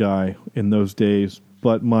Motorola guy in those days,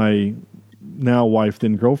 but my now wife,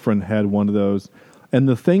 then girlfriend, had one of those, and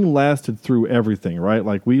the thing lasted through everything. Right,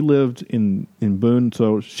 like we lived in Boone,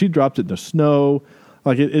 so she dropped it in the snow.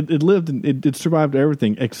 Like it lived and it survived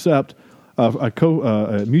everything except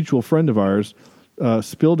a mutual friend of ours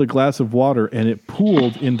spilled a glass of water and it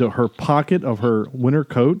pooled into her pocket of her winter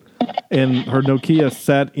coat, and her Nokia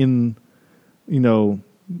sat in,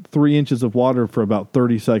 3 inches of water for about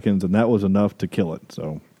 30 seconds, and that was enough to kill it.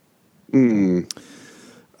 So,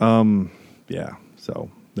 yeah. So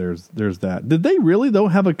there's that. Did they really though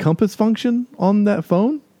have a compass function on that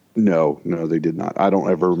phone? No, they did not. I don't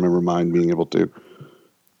ever remember mine being able to.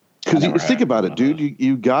 Because think about it, dude.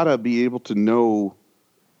 You gotta be able to know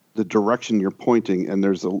the direction you're pointing, and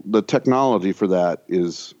the technology for that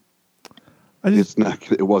is.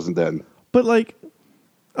 It wasn't then. But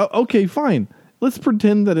okay, fine. Let's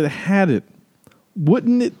pretend that it had it.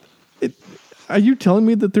 Wouldn't it? Are you telling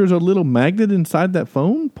me that there's a little magnet inside that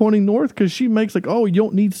phone pointing north? Because she makes you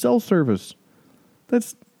don't need cell service.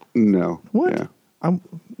 That's no. What? Yeah.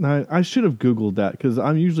 I should have Googled that because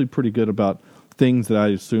I'm usually pretty good about things that I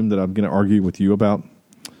assume that I'm going to argue with you about.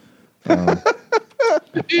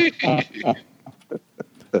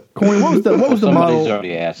 Corey, what was the model?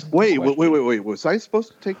 Already asked. Wait. Was I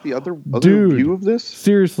supposed to take the other Dude, view of this?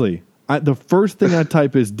 Seriously. The first thing I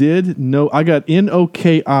type is I got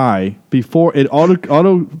NOKI before it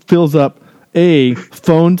auto fills up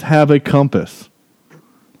phones have a compass.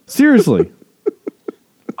 Seriously.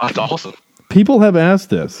 That's awesome. People have asked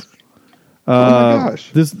this. Oh my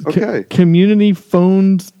gosh. This okay.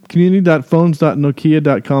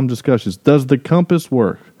 community.phones.nokia.com discussions. Does the compass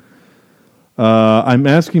work? I'm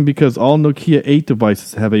asking because all Nokia 8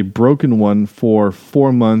 devices have a broken one for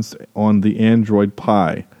 4 months on the Android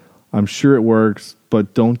Pie. I'm sure it works,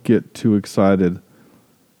 but don't get too excited.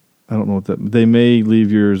 I don't know what that... They may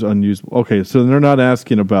leave yours unusable. Okay, so they're not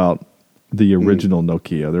asking about the original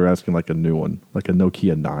Nokia. They're asking a new one, like a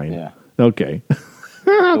Nokia 9. Yeah. Okay.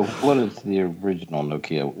 So what is the original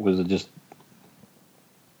Nokia? Was it just...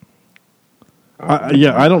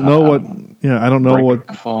 I don't know what... Yeah, I don't know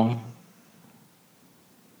what... Phone?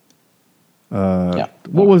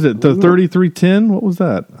 What was it? The 3310? What was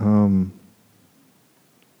that?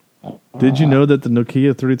 Did you know that the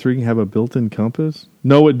Nokia 33 can have a built-in compass?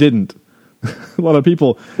 No, it didn't. A lot of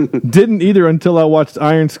people didn't either until I watched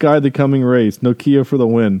Iron Sky: The Coming Race. Nokia for the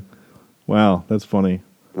win. Wow, that's funny.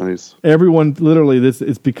 Nice. Everyone, literally, this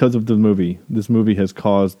is because of the movie. This movie has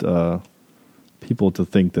caused people to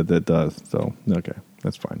think that it does. So, okay,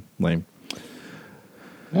 that's fine. Lame.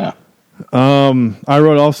 Yeah. I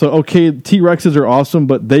wrote also, okay, T-Rexes are awesome,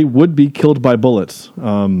 but they would be killed by bullets.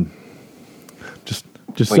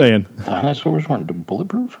 Just saying. Dinosaurs weren't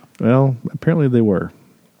bulletproof? Well, apparently they were.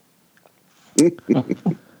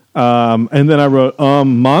 And then I wrote,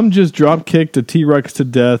 Mom just drop-kicked a T-Rex to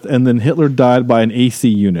death, and then Hitler died by an AC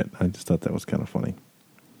unit. I just thought that was kind of funny.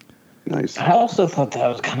 Nice. I also thought that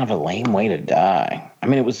was kind of a lame way to die. I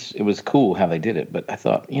mean, it was cool how they did it, but I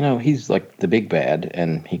thought, he's like the big bad,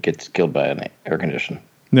 and he gets killed by an air conditioner.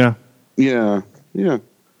 Yeah. Yeah.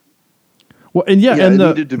 Well, and it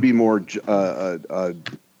needed to be more.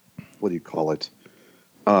 What do you call it?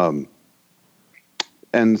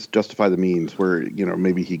 Ends justify the means. Where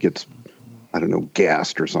maybe he gets, I don't know,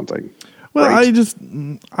 gassed or something. Well, right? I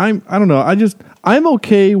don't know. I'm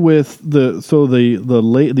okay with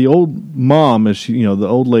the old mom, as she, the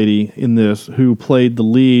old lady in this who played the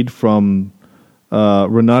lead from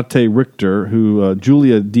Renate Richter, who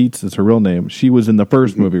Julia Dietz is her real name. She was in the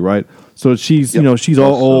first movie, right? So she's she's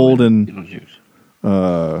all old and.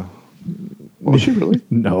 Was she really?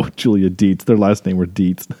 No, Julia Dietz. Their last name were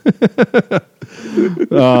Dietz. The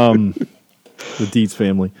Dietz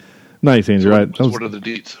family. Nice, Andrew. Right? What are the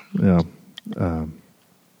Dietz? Yeah.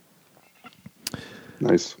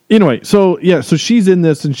 Nice. Anyway, so she's in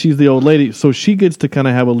this and she's the old lady, so she gets to kind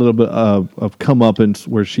of have a little bit of comeuppance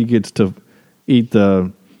where she gets to eat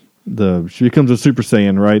she becomes a Super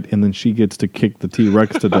Saiyan, right? And then she gets to kick the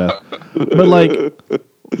T-Rex to death.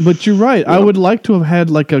 But you're right. Yeah. I would like to have had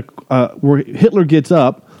where Hitler gets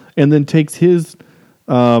up and then takes his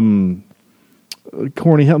Corny,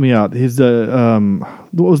 help me out. His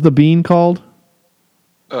what was the bean called?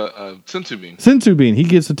 Sensu bean. Sensu bean. He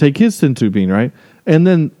gets to take his Sensu bean, right? And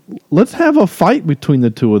then let's have a fight between the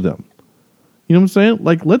two of them. You know what I'm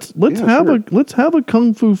saying? Let's have a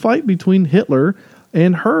kung fu fight between Hitler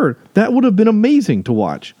and her. That would have been amazing to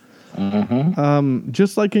watch. Mm-hmm.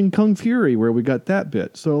 Just like in Kung Fury, where we got that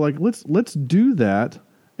bit. So let's do that,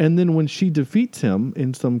 and then when she defeats him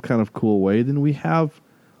in some kind of cool way, then we have,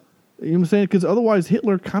 you know what I'm saying? Because otherwise,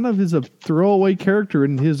 Hitler kind of is a throwaway character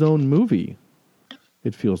in his own movie.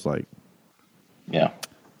 It feels like. Yeah.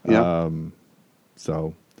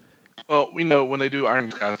 So. Well, we know when they do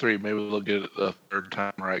Iron Sky 3, maybe they'll get it the third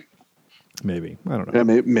time right. Maybe. I don't know.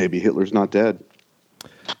 Yeah, maybe Hitler's not dead.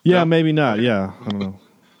 Yeah, maybe not. Yeah, I don't know.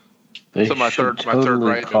 They So my should third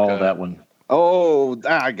right call joke, that one. Oh,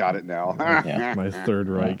 I got it now. Yeah. My Third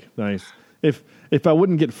Reich. Nice. If I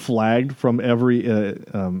wouldn't get flagged from every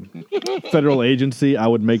federal agency, I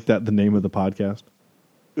would make that the name of the podcast.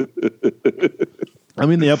 I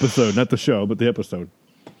mean the episode, not the show, but the episode.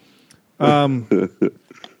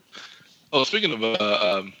 Oh, speaking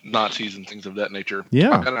of Nazis and things of that nature,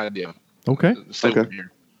 Yeah. I've got an idea. Okay. Stay Okay. with me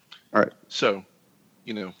here. All right. So,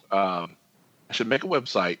 I should make a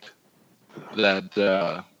website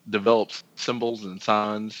that develops symbols and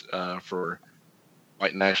signs for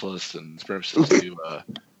white nationalists and supremacists to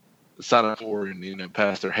sign up for and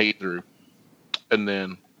pass their hate through, and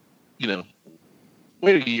then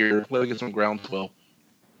wait a year, let it get some groundswell,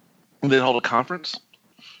 and then hold a conference.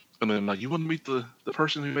 And then like, you want to meet the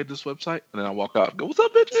person who made this website? And then I walk out and go, "What's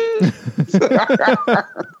up, bitches?"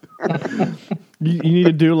 You need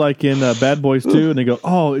to do like in Bad Boys 2, and they go,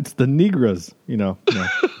 "Oh, it's the Negras," No.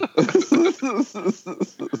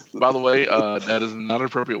 By the way, that is not an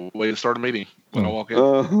appropriate way to start a meeting when I walk in.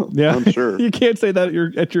 Yeah, I'm sure. You can't say that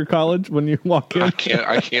at your college when you walk in. I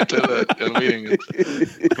can't do that in a meeting.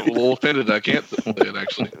 I'm a little offended. I can't say it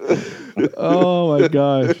actually. Oh my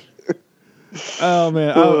gosh. Oh man,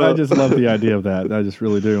 I just love the idea of that. I just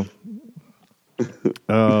really do.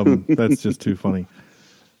 That's just too funny.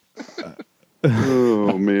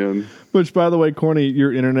 Oh man. Which, by the way, Corny,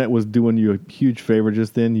 your internet was doing you a huge favor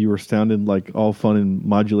just then. You were sounding like all fun and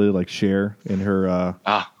modulated like Cher in her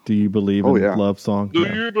 "Do You Believe in Love" song. Do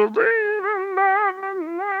you believe in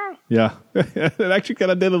love? Yeah, it actually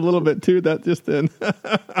kind of did a little bit too. That just then.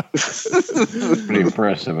 Pretty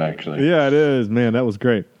impressive, actually. Yeah, it is, man. That was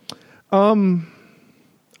great. Are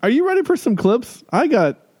you ready for some clips? I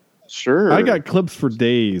got clips for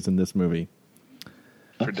days in this movie.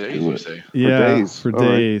 For days, you say? Yeah, for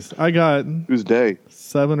days. Right. I got Whose day?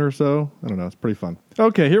 7 or so. I don't know. It's pretty fun.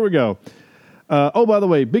 Okay, here we go. By the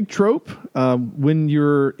way, big trope. When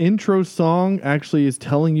your intro song actually is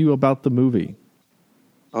telling you about the movie.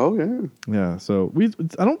 Oh yeah. Yeah. So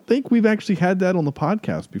I don't think we've actually had that on the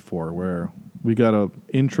podcast before, where we got a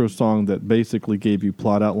intro song that basically gave you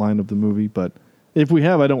plot outline of the movie. But if we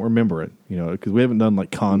have, I don't remember it. Because we haven't done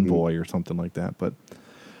like Convoy or something like that. But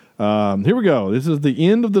here we go. This is the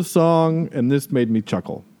end of the song, and this made me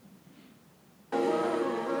chuckle.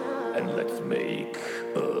 And let's make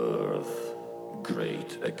Earth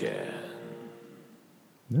great again.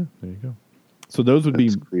 Yeah, there you go. So those would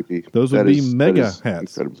That's be creepy. Those would be mega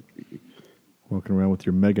hats. Incredibly creepy. Walking around with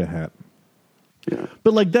your mega hat. Yeah.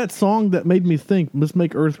 But like that song that made me think, let's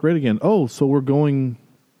make Earth great again. Oh, so we're going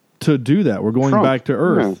to do that. We're going Trump. back to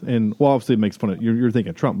Earth. Yeah. And well, obviously it makes fun of you're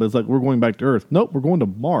thinking Trump, but it's like we're going back to Earth. Nope, we're going to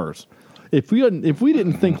Mars. If we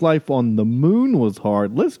didn't think life on the moon was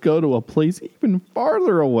hard, let's go to a place even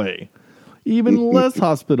farther away, even less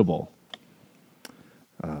hospitable.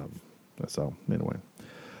 So anyway,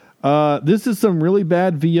 this is some really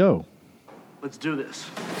bad VO. Let's do this.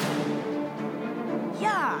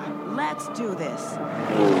 Yeah, let's do this.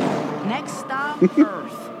 Next stop,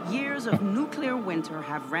 Earth. Years of nuclear winter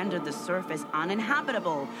have rendered the surface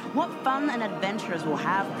uninhabitable. What fun and adventures we'll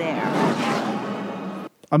have there.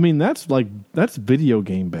 I mean, that's video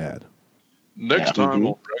game bad. Next time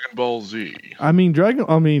on Dragon Ball Z. I mean,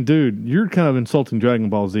 dude, you're kind of insulting Dragon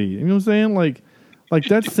Ball Z. You know what I'm saying? Like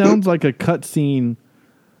that sounds like a cutscene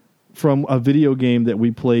from a video game that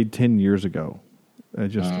we played 10 years ago.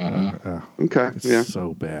 Okay. It's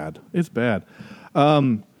so bad. It's bad.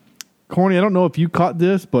 Corny, I don't know if you caught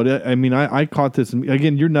this, but I mean, I caught this.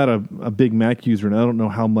 Again, you're not a Big Mac user, and I don't know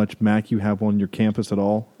how much Mac you have on your campus at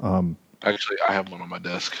all. Actually, I have one on my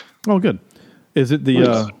desk. Oh, good. Is it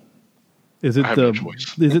the? Is it I have the? no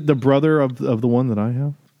choice. Is it the brother of the one that I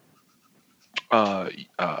have?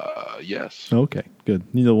 Yes. Okay, good.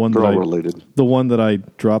 You know, the one They're that all I related. the one that I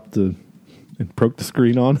dropped and broke the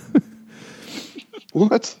screen on.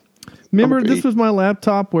 What? Remember, this was my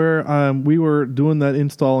laptop where we were doing that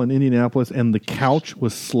install in Indianapolis, and the couch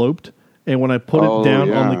was sloped. And when I put it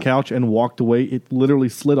down on the couch and walked away, it literally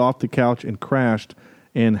slid off the couch and crashed,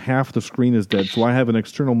 and half the screen is dead. So I have an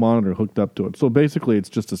external monitor hooked up to it. So basically, it's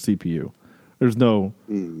just a CPU. There's no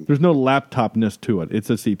laptopness to it. It's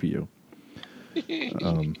a CPU.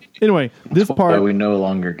 Anyway, this part... Why we no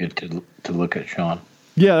longer get to look at Sean.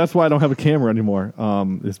 Yeah, that's why I don't have a camera anymore.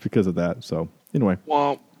 It's because of that. So anyway.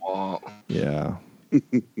 Womp, womp. Yeah.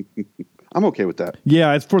 I'm okay with that.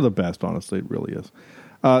 Yeah, it's for the best, honestly. It really is.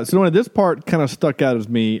 So anyway, this part kind of stuck out as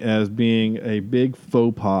me as being a big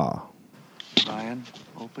faux pas. Ryan,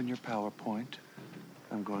 open your PowerPoint.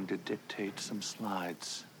 I'm going to dictate some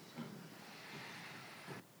slides.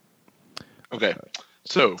 Okay,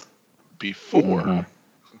 so before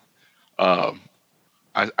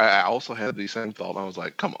I also had the same thought. I was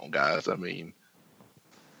like, come on, guys. I mean,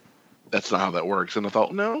 that's not how that works. And I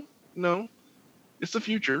thought, no, it's the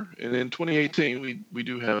future. And in 2018, we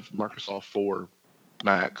do have Microsoft for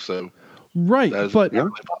Mac, so right, but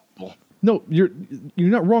possible. No, you're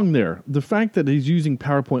not wrong there. The fact that he's using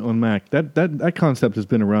PowerPoint on Mac, that concept has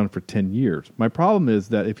been around for 10 years. My problem is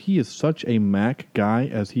that if he is such a Mac guy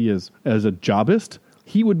as he is as a jobist,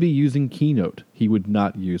 he would be using Keynote. He would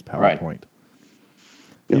not use PowerPoint. Right.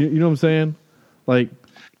 You know what I'm saying? Like,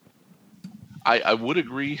 I would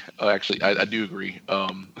agree. Actually, I do agree.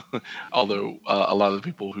 Although a lot of the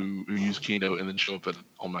people who use Keynote and then show up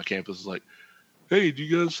on my campus is like, hey, do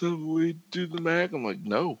you guys have a way to do the Mac? I'm like,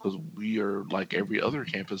 no, because we are like every other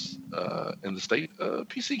campus in the state,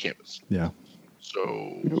 PC campus. Yeah.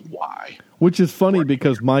 So why? Which is funny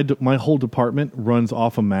because my whole department runs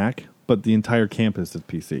off a Mac, but the entire campus is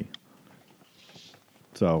PC.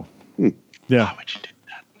 So, yeah. Why would you do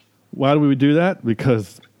that? Why do we do that?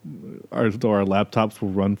 Because our laptops will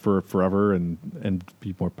run for forever and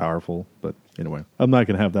be more powerful. But anyway, I'm not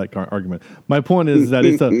going to have that argument. My point is that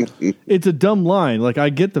it's a dumb line. Like, I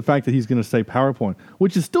get the fact that he's going to say PowerPoint,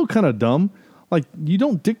 which is still kind of dumb. Like, you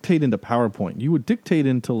don't dictate into PowerPoint. You would dictate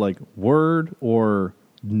into like Word or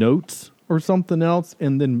Notes or something else,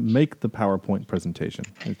 and then make the PowerPoint presentation.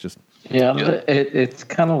 It's just it's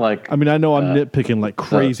kind of like. I mean, I know I'm nitpicking like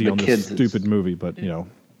crazy on this stupid movie, but you know.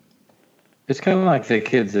 It's kind of like the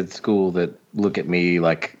kids at school that look at me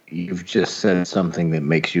like you've just said something that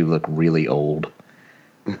makes you look really old.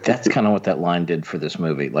 That's kind of what that line did for this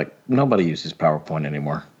movie. Like, nobody uses PowerPoint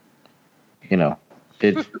anymore. You know,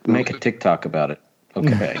 make a TikTok about it.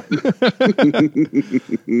 Okay.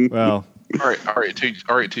 Well, all right,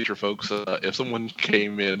 teacher folks. If someone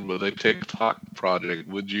came in with a TikTok project,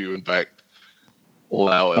 would you in fact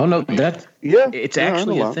allow it? Oh no, it's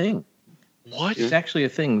actually a thing. What? It's actually a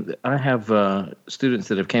thing. I have students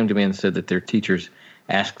that have came to me and said that their teachers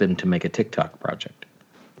asked them to make a TikTok project.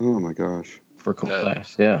 Oh my gosh! For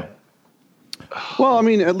class, yeah. Well, I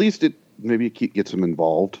mean, at least it gets them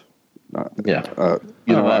involved. That's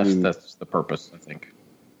the purpose, I think.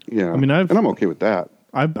 Yeah, I mean, I'm okay with that.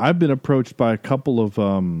 I've been approached by a couple of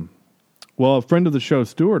a friend of the show,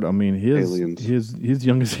 Stuart. I mean, his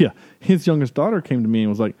youngest daughter came to me and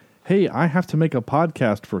was like, hey, I have to make a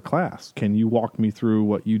podcast for class. Can you walk me through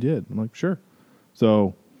what you did? I'm like, sure.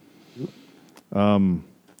 So,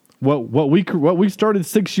 what we started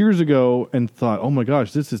 6 years ago and thought, oh my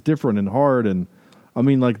gosh, this is different and hard. And I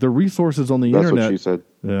mean, like the resources on the internet. That's what she said.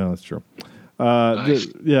 Yeah, that's true.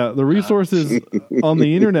 The resources on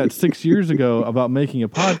the internet 6 years ago about making a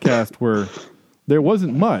podcast where there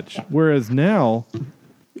wasn't much. Whereas now,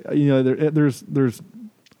 you know, there's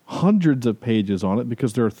hundreds of pages on it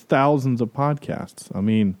because there are thousands of podcasts. I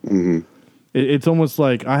mean, it's almost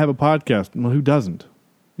like I have a podcast. Well, who doesn't?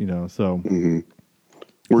 You know, so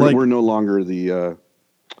we're no longer the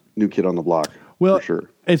new kid on the block. Well, for sure.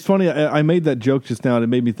 It's funny. I made that joke just now, and it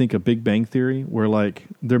made me think of Big Bang Theory, where like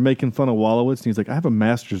they're making fun of Wolowitz, and he's like, "I have a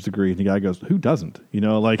master's degree," and the guy goes, "Who doesn't?" You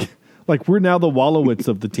know, like we're now the Wolowitz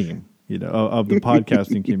of the team. You know, of the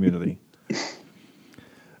podcasting community.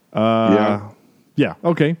 Yeah,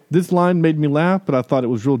 okay. This line made me laugh, but I thought it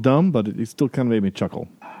was real dumb, but it still kind of made me chuckle.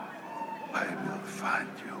 I will find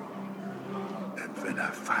you. And when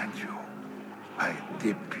I find you, I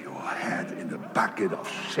dip your head in a bucket of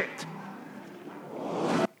shit.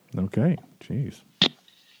 Okay, jeez.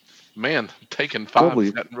 Man, taking 5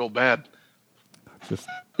 is getting real bad. Just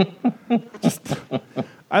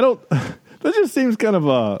I don't. That just seems kind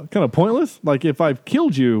of pointless. Like if I've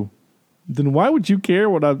killed you, then why would you care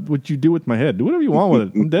what you do with my head? Do whatever you want with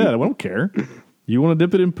it. I'm dead. I don't care. You want to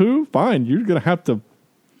dip it in poo? Fine. You're gonna have to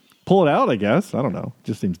pull it out, I guess. I don't know. It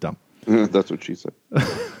just seems dumb. That's what she said.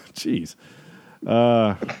 Jeez.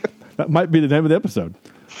 That might be the name of the episode.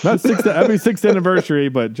 Not happy 6th anniversary,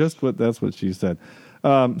 but that's what she said.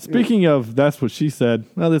 Speaking of that's what she said,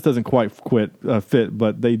 well, this doesn't quite fit,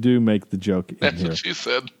 but they do make the joke in That's here. what she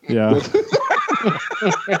said. Yeah.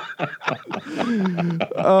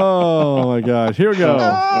 Oh, my gosh. Here we go.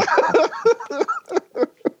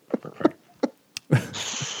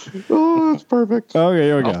 Oh, that's perfect. Okay,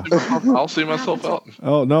 here we go. I'll see myself out.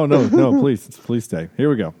 Oh, no, please stay. Here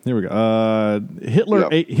we go.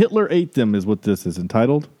 Hitler ate them is what this is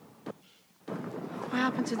entitled. What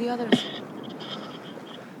happened to the others?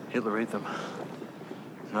 Hitler ate them.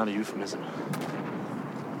 Not a euphemism.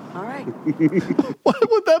 All right. Why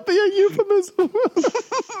would that be a euphemism?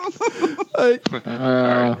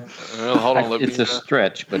 Hold on. It's a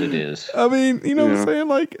stretch, but it is. I mean, you know what I'm saying?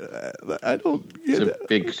 Like, I don't get It's a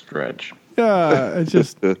big stretch. Yeah, it's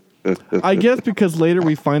just I guess because later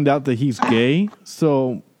we find out that he's gay.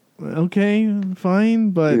 So, okay,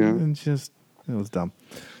 fine, but it was dumb.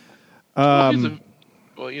 He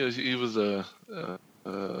was the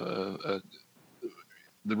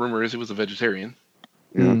rumor is he was a vegetarian.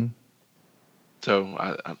 Yeah. So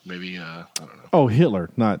I don't know. Oh, Hitler,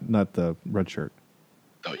 not the red shirt.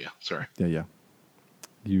 Oh yeah, sorry. Yeah.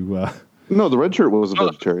 You. No, the red shirt was a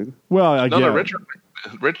vegetarian. Well, I guess. No, red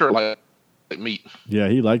shirt like meat. Yeah,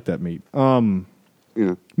 he liked that meat. No,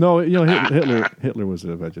 Hitler was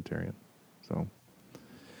a vegetarian. So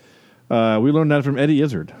we learned that from Eddie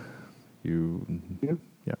Izzard.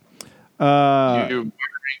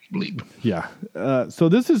 Bleep. Yeah. So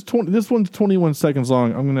this one's 21 seconds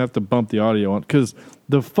long. I'm gonna have to bump the audio on because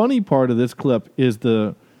the funny part of this clip is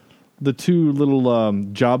the two little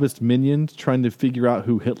Jabist minions trying to figure out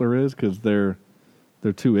who Hitler is because they're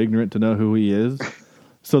too ignorant to know who he is.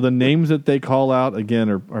 So the names that they call out again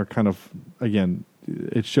are kind of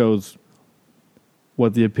it shows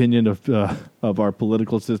what the opinion of our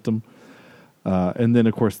political system, and then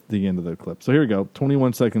of course the end of the clip. So here we go,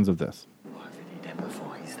 21 seconds of this.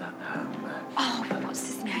 What's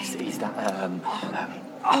his name? He's that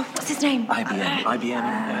what's his name?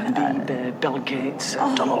 IBM, Bill Gates,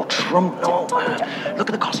 Donald Trump. Look at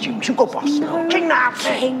the costumes. You go, boss. No. King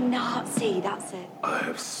Nazi. King Nazi, that's it. I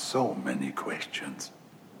have so many questions.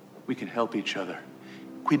 We can help each other.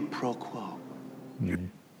 Quid pro quo.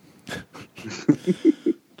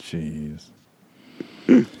 Jeez.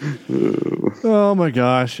 Oh my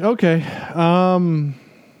gosh. Okay.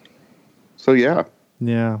 So yeah.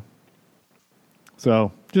 Yeah.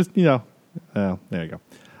 So just there you go.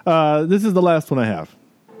 This is the last one I have.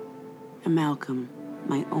 And Malcolm,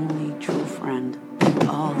 my only true friend.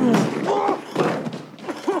 All these years.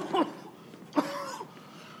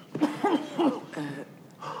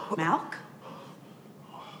 Malk?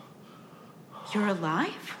 You're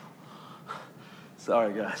alive?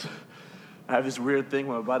 Sorry, guys. I have this weird thing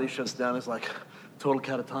when my body shuts down. It's like total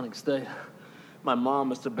catatonic state. My mom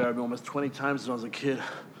must have buried me almost 20 times when I was a kid.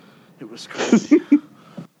 It was crazy.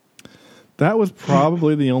 That was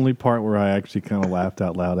probably the only part where I actually kind of laughed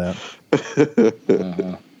out loud at.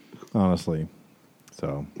 Honestly.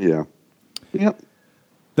 So. Yeah. Yep.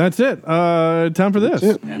 That's it. Time for this.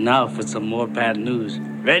 And now for some more bad news.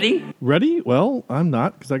 Ready? Ready? Well, I'm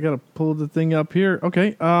not because I got to pull the thing up here.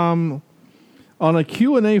 Okay. On a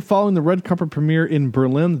Q&A following the red carpet premiere in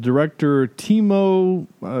Berlin, the director Timo,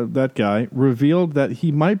 that guy, revealed that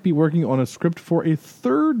he might be working on a script for a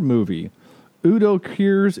third movie. Udo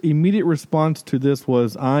Kier's immediate response to this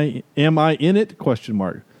was, "Am I in it?" ?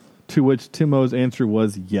 To which Timo's answer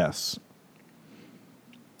was yes.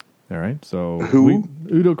 All right, so who?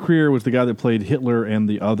 Udo Kier was the guy that played Hitler and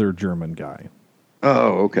the other German guy.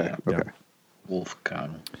 Oh, okay. Yeah. Okay.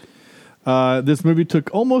 Wolfgang. This movie took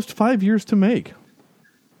almost 5 years to make.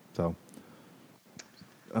 So,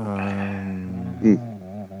 on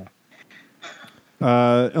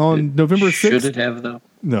November 6th... Should it have, though?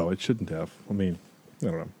 No, it shouldn't have. I mean, I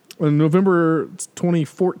don't know. On November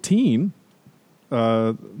 2014,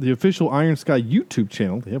 the official Iron Sky YouTube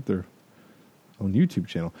channel, they have their own YouTube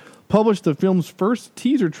channel, published the film's first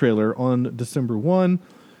teaser trailer on December 1.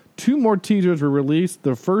 2 more teasers were released,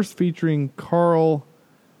 the first featuring Carl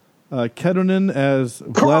Ketonen as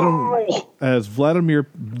Vladimir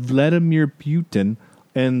Putin,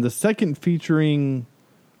 and the second featuring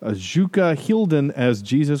Zhuka Hilden as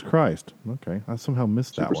Jesus Christ. Okay, I somehow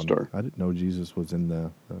missed that one. I didn't know Jesus was in the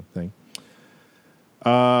thing.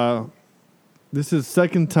 This is the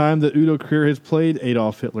second time that Udo Kier has played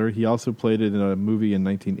Adolf Hitler. He also played it in a movie in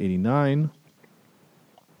 1989.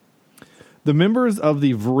 The members of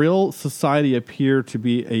the Vril Society appear to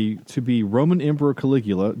be Roman Emperor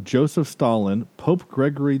Caligula, Joseph Stalin, Pope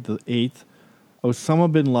Gregory VIII,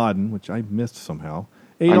 Osama bin Laden, which I missed somehow,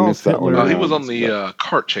 Adolf Hitler. He was on the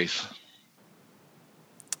cart chase.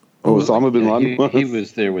 Oh, Osama bin Laden? He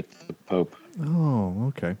was there with the Pope. Oh,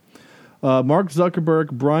 okay. Mark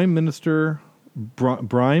Zuckerberg,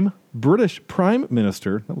 British Prime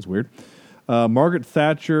Minister, that was weird, Margaret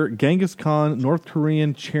Thatcher, Genghis Khan, North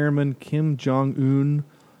Korean Chairman Kim Jong-un,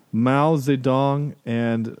 Mao Zedong,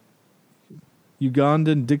 and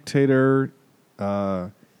Ugandan dictator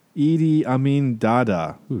Idi Amin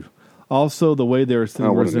Dada. Ooh. Also, the way they were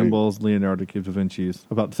sitting resembles Leonardo da Vinci's,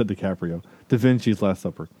 about to say DiCaprio, Da Vinci's Last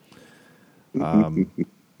Supper. And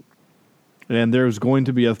there's going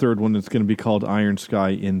to be a third one that's going to be called Iron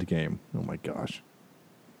Sky Endgame. Oh my gosh.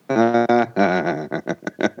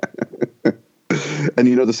 And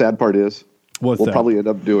you know the sad part is, we'll probably end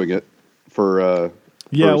up doing it for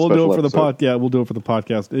Yeah, a we'll do special it for the episode. we'll do it for the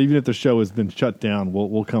podcast. Even if the show has been shut down,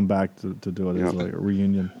 we'll come back to do it as like a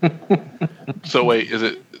reunion. So wait, is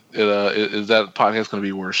that podcast going to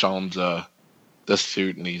be where Sean's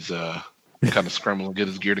destitute and he's kind of scrambling to get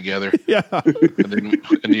his gear together? Yeah.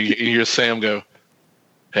 and you hear Sam go,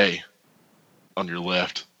 "Hey, on your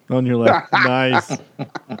left." On your left. Nice.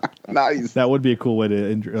 Nice. That would be a cool way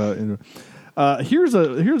to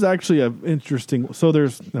here's actually an interesting. So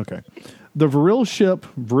the Vril ship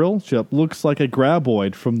looks like a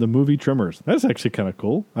graboid from the movie Tremors. That's actually kind of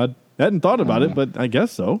cool. I hadn't thought about it, but I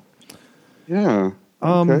guess so. Yeah.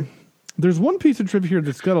 Okay. There's one piece of trivia here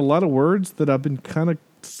that's got a lot of words that I've been kind of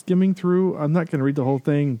skimming through. I'm not going to read the whole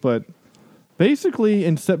thing, but basically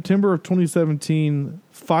in September of 2017,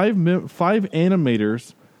 five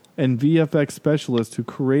animators and VFX specialists who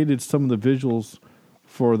created some of the visuals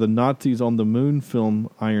for the Nazis on the Moon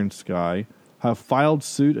film Iron Sky have filed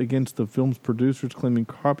suit against the film's producers claiming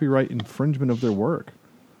copyright infringement of their work.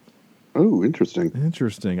 Oh, interesting.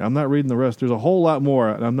 Interesting. I'm not reading the rest. There's a whole lot more,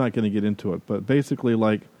 and I'm not going to get into it. But basically,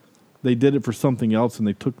 like, they did it for something else, and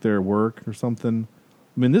they took their work or something.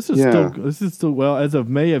 I mean, this is still well. As of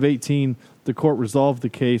May of 18, the court resolved the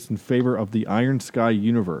case in favor of the Iron Sky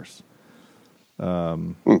universe.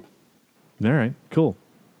 All right, cool.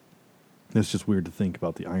 It's just weird to think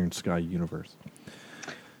about the Iron Sky universe.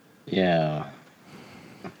 Yeah.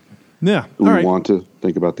 Yeah. Do we all right. want to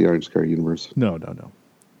think about the Iron Sky universe? No.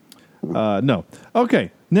 No.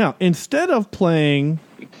 Okay. Now, instead of playing...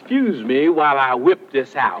 Excuse me while I whip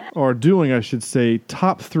this out. Or doing, I should say,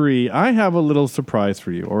 top 3, I have a little surprise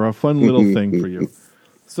for you, or a fun little thing for you.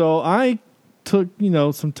 So I took,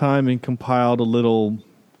 some time and compiled a little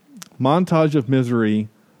montage of misery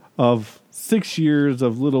of 6 years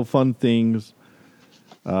of little fun things.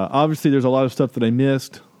 Obviously, there's a lot of stuff that I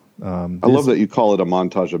missed. I love that you call it a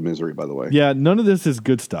montage of misery, by the way. Yeah, none of this is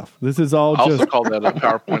good stuff. This is all I just... also call that a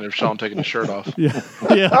PowerPoint of Sean taking his shirt off. Yeah.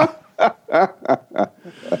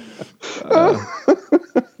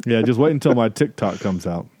 Yeah, just wait until my TikTok comes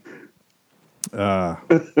out.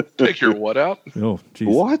 Take your what out? Oh, jeez.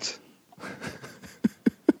 What?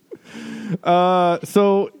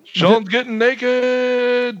 So Sean's getting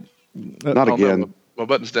naked. Not again. No, my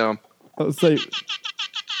button's down. Let's say,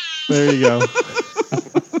 there you go.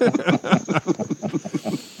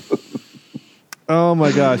 Oh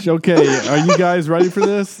my gosh. Okay, are you guys ready for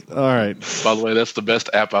this? All right. By the way, that's the best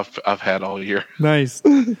app I've had all year. Nice.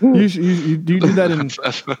 You do that in.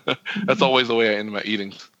 That's always the way I end my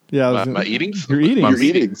eatings. Yeah, my eatings. Your eatings. Your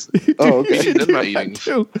eatings. Oh, okay. That's my eatings.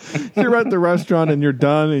 You're at the restaurant and you're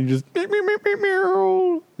done, and you just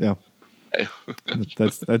yeah.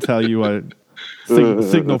 That's how you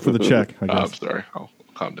signal for the check. I guess. I'm sorry. I'll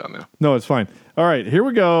calm down now. No, it's fine. All right, here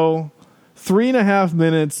we go. 3.5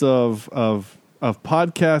 minutes of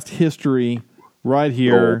podcast history right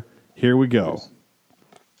here. Oh. Here we go.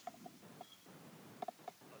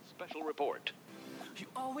 Special report.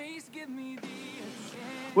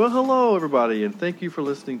 Well, hello, everybody, and thank you for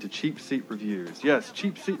listening to Cheap Seat Reviews. Yes,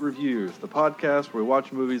 Cheap Seat Reviews, the podcast where we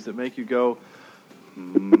watch movies that make you go,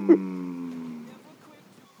 In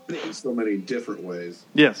so many different ways.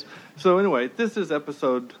 Yes. So anyway, this is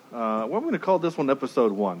episode, I'm going to call this one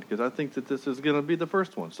episode 1, because I think that this is going to be the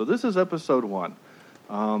first one. So this is episode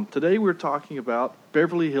 1. Today we're talking about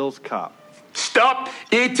Beverly Hills Cop. Stop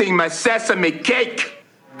eating my sesame cake!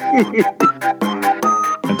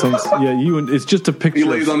 It's just a picture. He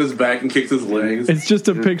lays on his back and kicks his legs. It's just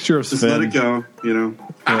a picture of Sven. Just let it go,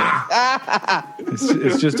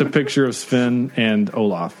 It's just a picture of Sven and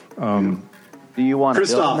Olaf. Do you want to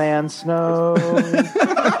build Man Snow? And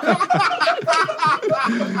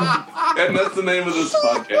that's the name of this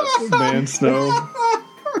podcast. Man Snow.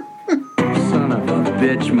 Son of a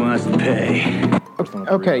bitch must pay.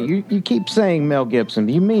 Okay, you keep saying Mel Gibson.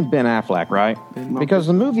 Do you mean Ben Affleck, right? Because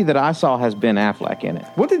the movie that I saw has Ben Affleck in it.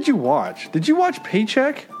 What did you watch? Did you watch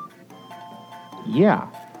Paycheck? Yeah.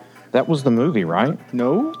 That was the movie, right?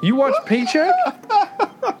 No. You watched Paycheck?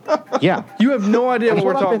 Yeah. You have no idea what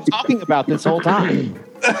we're I've been talking about this whole time.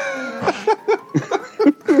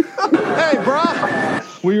 Hey, bro.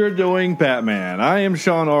 We are doing Batman. I am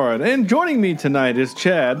Sean Oren, and joining me tonight is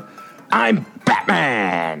Chad. I'm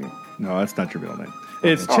Batman. No, that's not your real name.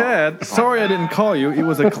 It's Chad. Sorry I didn't call you. It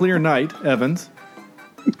was a clear night, Evans.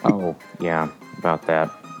 Oh, yeah, about that.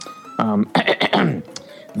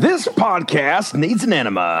 This podcast needs an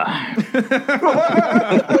enema.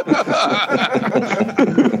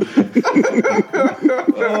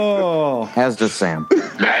 Oh. As does Sam.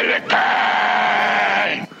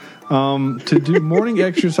 To do morning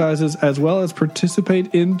exercises as well as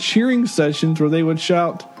participate in cheering sessions where they would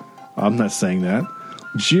shout, I'm not saying that,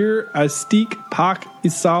 Jir Astik Pak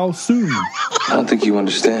Isal Sum. I don't think you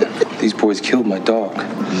understand. These boys killed my dog.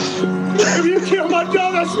 If you kill my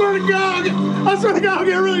dog, I swear to God, I'll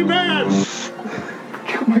get really mad.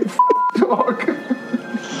 Kill my dog.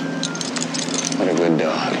 What a good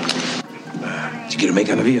dog. Did you get a make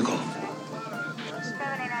on the vehicle?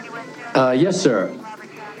 Yes, sir.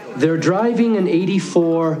 They're driving an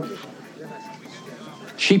 84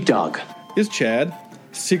 Sheepdog. Is Chad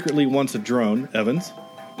secretly wants a drone, Evans?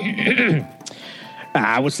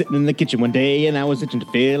 I was sitting in the kitchen one day and I was itching to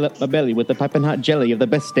fill up my belly with the piping hot jelly of the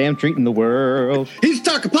best damn treat in the world. He's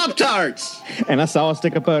talking Pop-Tarts. And I saw a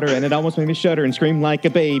stick of butter and it almost made me shudder and scream like a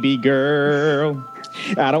baby girl.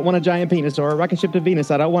 I don't want a giant penis or a rocket ship to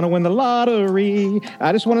Venus. I don't want to win the lottery.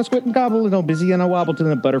 I just want to squint and gobble and all busy and a wobble to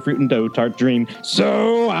the butterfruit and dough tart dream.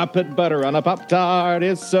 So I put butter on a Pop-Tart.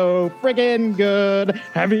 It's so friggin' good.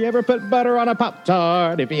 Have you ever put butter on a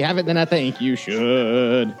Pop-Tart? If you haven't, then I think you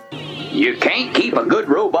should. You can't keep a good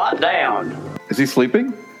robot down. Is he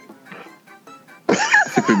sleeping? I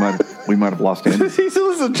think we might have lost him. Is he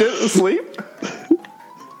still legit asleep?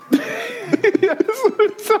 Yes,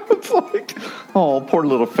 it sounds like. Oh, poor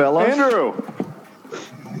little fella. Andrew!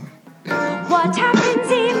 What happens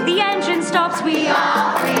if the engine stops? We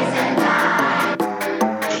all freeze and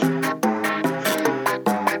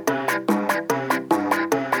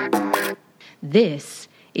die. This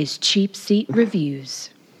is Cheap Seat Reviews.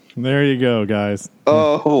 There you go, guys.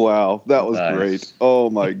 Oh, wow. That was great. Oh,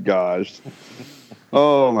 my gosh.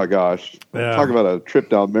 Oh, my gosh. Yeah. Talk about a trip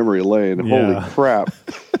down memory lane. Yeah. Holy crap.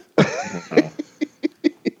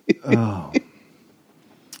 Oh.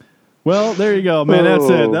 Well, there you go, man. That's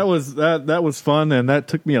it. That was fun, and that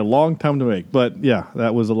took me a long time to make. But yeah,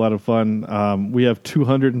 that was a lot of fun. We have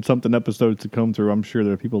 200 and something episodes to come through. I'm sure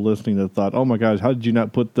there are people listening that thought, "Oh my gosh, how did you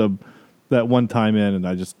not put that one time in?" And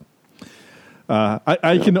I just,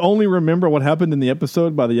 I can only remember what happened in the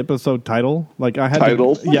episode by the episode title. Like I had I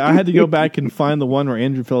had to go back and find the one where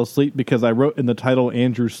Andrew fell asleep because I wrote in the title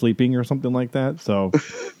Andrew sleeping or something like that. So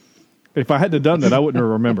if I hadn't done that, I wouldn't have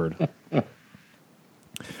remembered.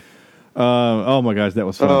 Oh my gosh, that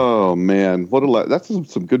was fun. Oh man, that's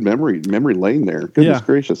some good memory lane there. Goodness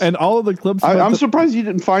gracious! And all of the clips. I'm surprised you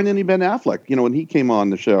didn't find any Ben Affleck. You know, when he came on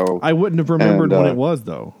the show, I wouldn't have remembered what it was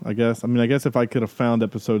though. I guess if I could have found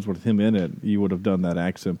episodes with him in it, you would have done that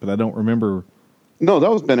accent. But I don't remember. No,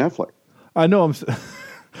 that was Ben Affleck. I know.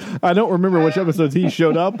 I don't remember which episodes he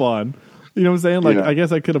showed up on. You know what I'm saying? Like I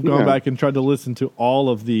guess I could have gone back and tried to listen to all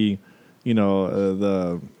of the. You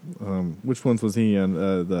know, which ones was he in?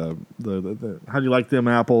 The How Do You Like Them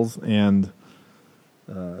Apples? And,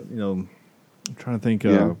 I'm trying to think,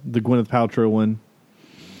 the Gwyneth Paltrow one.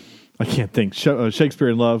 I can't think. Shakespeare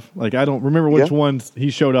in Love. Like, I don't remember which ones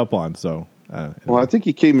he showed up on, so. Well, I think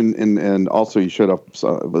he came in and also he showed up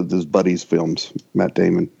with his buddies' films, Matt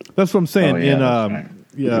Damon. That's what I'm saying.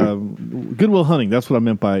 Good Will Hunting. That's what I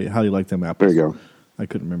meant by How Do You Like Them Apples. There you go. I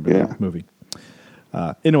couldn't remember that movie.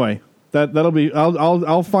 Anyway. That'll be.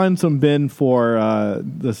 I'll find some Ben for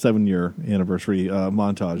the 7-year anniversary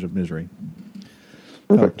montage of Misery.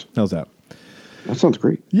 Perfect. How's that? That sounds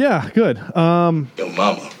great. Yeah, good. Yo,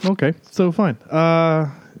 mama. Okay, so fine.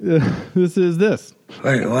 This is this.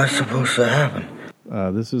 Wait, what's supposed to happen?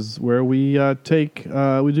 This is where we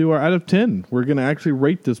we do our out of 10. We're going to actually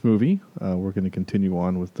rate this movie. We're going to continue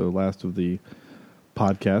on with the last of the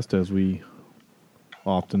podcast as we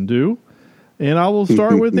often do. And I will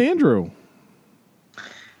start with Andrew.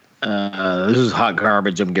 This is hot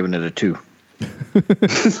garbage. I'm giving it a 2.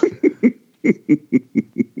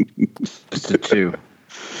 Just a 2.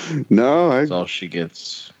 No, that's all she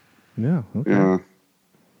gets. Yeah. Okay.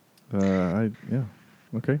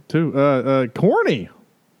 Okay. 2. Corny.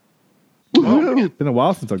 It's been a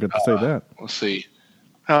while since I got to say that. Let's see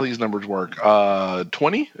how these numbers work.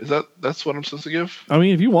 20? That's what I'm supposed to give? I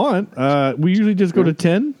mean, if you want, we usually just go to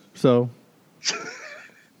 10. So.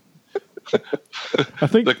 I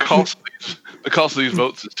think the cost of these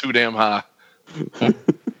votes is too damn high.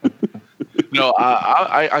 No,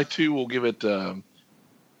 I too will give it 2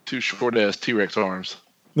 short ass T-Rex arms.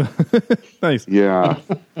 Nice. Yeah.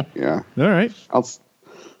 All right.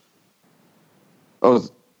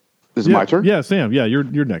 Is it my turn? Yeah, Sam. Yeah, you're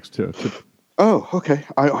next too. Oh, okay.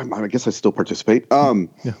 I guess I still participate.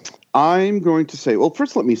 I'm going to say. Well,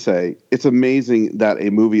 first, let me say it's amazing that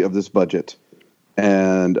a movie of this budget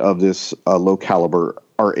and of this low caliber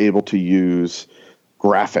are able to use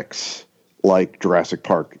graphics like Jurassic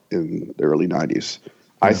Park in the early 90s. Yeah.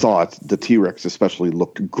 I thought the T-Rex especially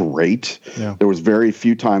looked great. Yeah. There was very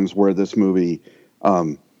few times where this movie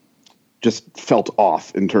just felt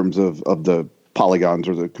off in terms of the polygons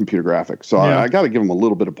or the computer graphics. So Yeah. I got to give them a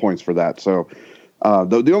little bit of points for that. So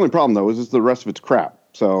the only problem though is the rest of it's crap.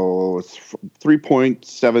 So it's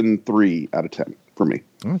 3.73 out of 10 for me.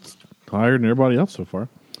 That's higher than everybody else so far.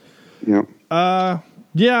 Yeah.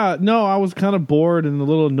 Yeah, no, I was kind of bored and a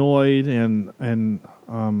little annoyed, and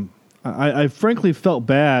I frankly felt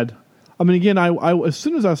bad. I mean, again, I as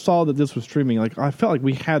soon as I saw that this was streaming, like I felt like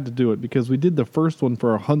we had to do it because we did the first one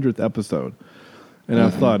for our 100th episode, and I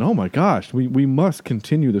thought, oh my gosh, we must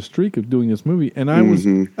continue the streak of doing this movie. And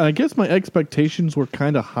I guess my expectations were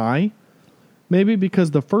kind of high, maybe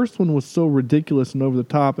because the first one was so ridiculous and over the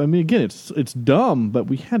top. I mean, again, it's dumb, but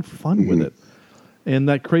we had fun with it. And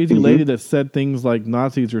that crazy lady that said things like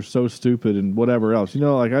Nazis are so stupid and whatever else. You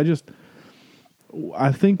know, like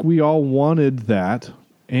I think we all wanted that,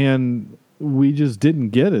 and we just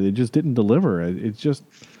didn't get it. It just didn't deliver. It's just,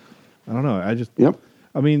 I don't know.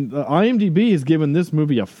 I mean, IMDb has given this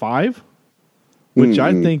movie a 5, which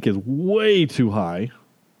I think is way too high.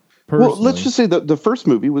 Personally. Well, let's just say that the first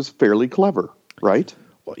movie was fairly clever, right?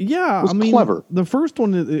 Well, yeah, it was clever. The first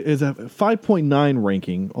one is a 5.9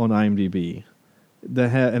 ranking on IMDb.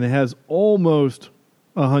 And it has almost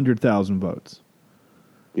 100,000 votes.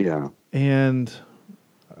 Yeah, and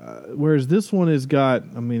whereas this one has got,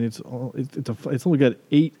 I mean, it's only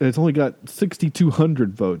got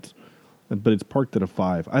 6,200 votes, but it's parked at a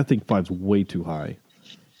 5. I think 5's way too high.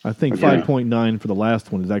 I think 5.9 for the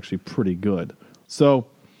last one is actually pretty good. So,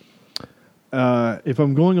 if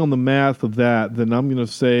I'm going on the math of that, then I'm going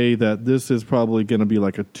to say that this is probably going to be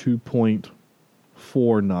like a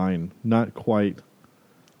 2.49, not quite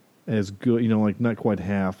as good, like not quite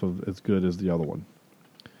half of as good as the other one.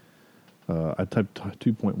 I typed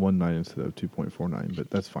 2.19 instead of 2.49, but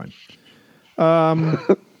that's fine.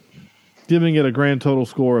 Giving it a grand total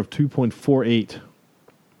score of 2.48.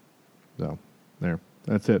 So, there.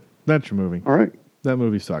 That's it. That's your movie. All right. That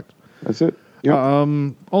movie sucked. That's it. Yep.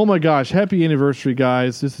 Oh my gosh. Happy anniversary,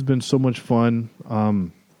 guys. This has been so much fun.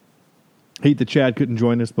 Hate that Chad couldn't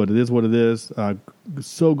join us, but it is what it is.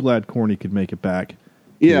 So glad Corny could make it back.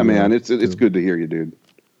 Yeah, man. It's good to hear you, dude.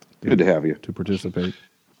 Good to have you. To participate.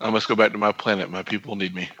 I must go back to my planet. My people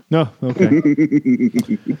need me. No, okay.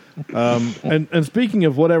 And speaking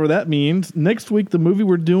of whatever that means, next week the movie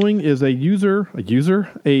we're doing is a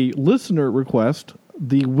listener request,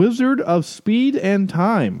 The Wizard of Speed and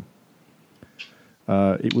Time.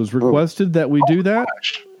 It was requested that we do that.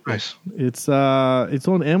 Nice. It's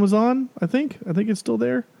on Amazon, I think. I think it's still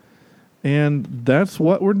there. And that's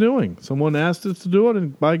what we're doing. Someone asked us to do it,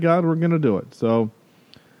 and by God, we're going to do it. So,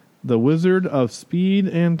 The Wizard of Speed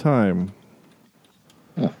and Time.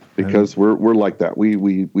 Because we're like that.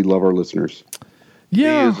 We love our listeners.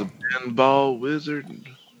 Yeah. He is a pinball wizard.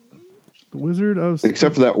 The Wizard of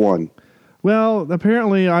Except for that one. Well,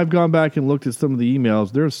 apparently I've gone back and looked at some of the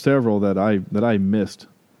emails. There's several that I missed.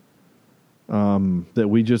 That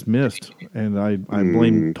we just missed, and I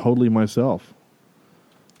blame totally myself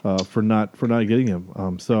for not getting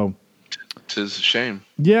him. So it's a shame.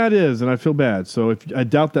 Yeah, it is, and I feel bad. So I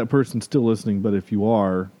doubt that person's still listening, but if you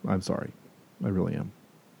are, I'm sorry. I really am.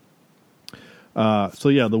 So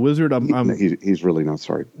yeah, the Wizard. He's really not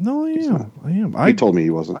sorry. No, I am. He told me he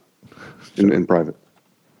wasn't in private.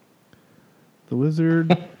 The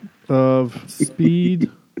Wizard of Speed.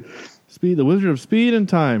 The Wizard of Speed and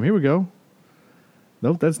Time. Here we go.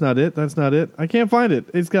 Nope, that's not it. I can't find it.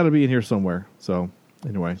 It's got to be in here somewhere. So,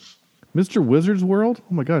 anyway. Mr. Wizard's World?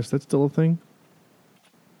 Oh my gosh, that's still a thing?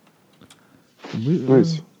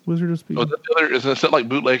 Nice. Wizard of Speed. Oh, is that like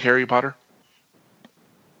bootleg Harry Potter?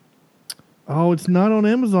 Oh, it's not on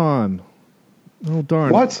Amazon. Oh,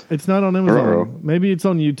 darn. What? It's not on Amazon. Uh-oh. Maybe it's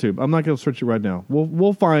on YouTube. I'm not going to search it right now.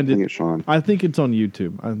 We'll find it. Dang it, Sean. I think it's on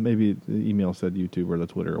YouTube. Maybe the email said YouTube or the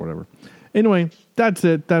Twitter or whatever. Anyway, that's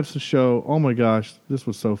it. That's the show. Oh my gosh, this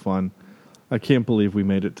was so fun. I can't believe we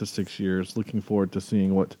made it to 6 years. Looking forward to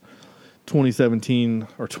seeing what 2017.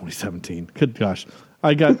 Good gosh.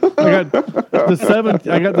 I got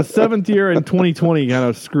the seventh year in 2020 kind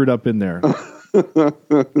of screwed up in there.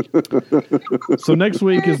 So next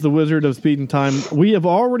week is the Wizard of Speed and Time. We have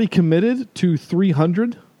already committed to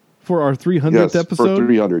 300 for our 300th episode. For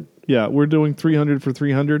 300. Yeah, we're doing 300 for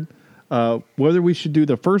 300. Whether we should do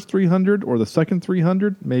the first 300 or the second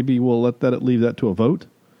 300, maybe we'll leave that to a vote.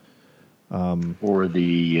 Or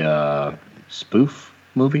the spoof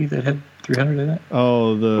movie that had 300 in it.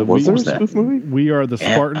 Oh, was there a spoof movie? We Are the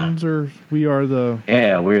Spartans, or We Are the...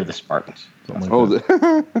 Yeah, We're the Spartans.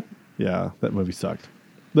 Yeah, that movie sucked.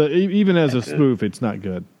 Even as a spoof, it's not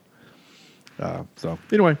good. So,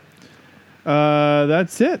 anyway.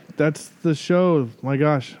 That's it. That's the show. My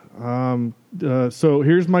gosh. So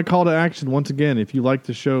here's my call to action. Once again, if you like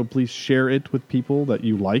the show, please share it with people that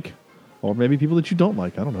you like, or maybe people that you don't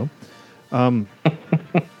like. I don't know.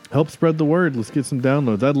 Help spread the word. Let's get some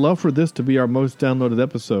downloads. I'd love for this to be our most downloaded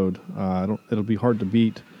episode. It'll be hard to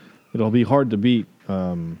beat.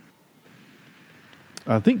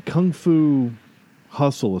 I think Kung Fu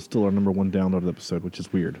Hustle is still our number one downloaded episode, which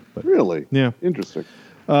is weird. But really? Yeah. Interesting.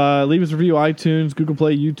 Leave us a review, iTunes, Google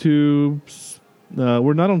Play, YouTube.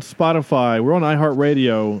 We're not on Spotify. We're on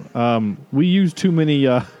iHeartRadio. We use too many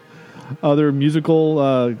other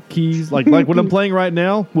musical keys. Like what I'm playing right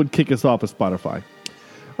now would kick us off of Spotify.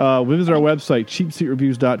 We visit our website,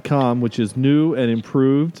 cheapseatreviews.com, which is new and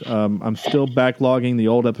improved. I'm still backlogging the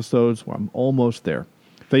old episodes. I'm almost there.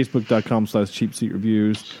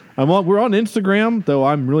 Facebook.com/cheapseatreviews. We're on Instagram, though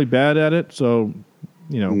I'm really bad at it. So,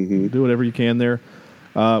 do whatever you can there.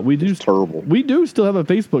 We do still have a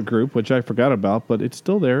Facebook group, which I forgot about, but it's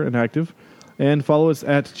still there and active. And follow us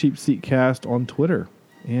at CheapSeatCast on Twitter.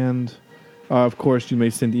 And, of course, you may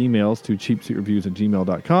send emails to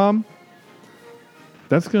cheapseatreviews@gmail.com.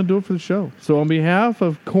 That's going to do it for the show. So on behalf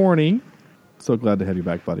of Corny, so glad to have you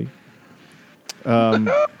back, buddy.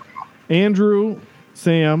 Andrew,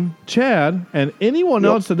 Sam, Chad, and anyone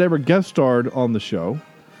else that ever guest starred on the show,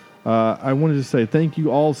 I wanted to say thank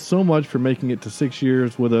you all so much for making it to 6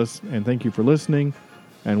 years with us, and thank you for listening.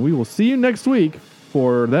 And we will see you next week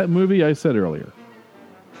for that movie I said earlier.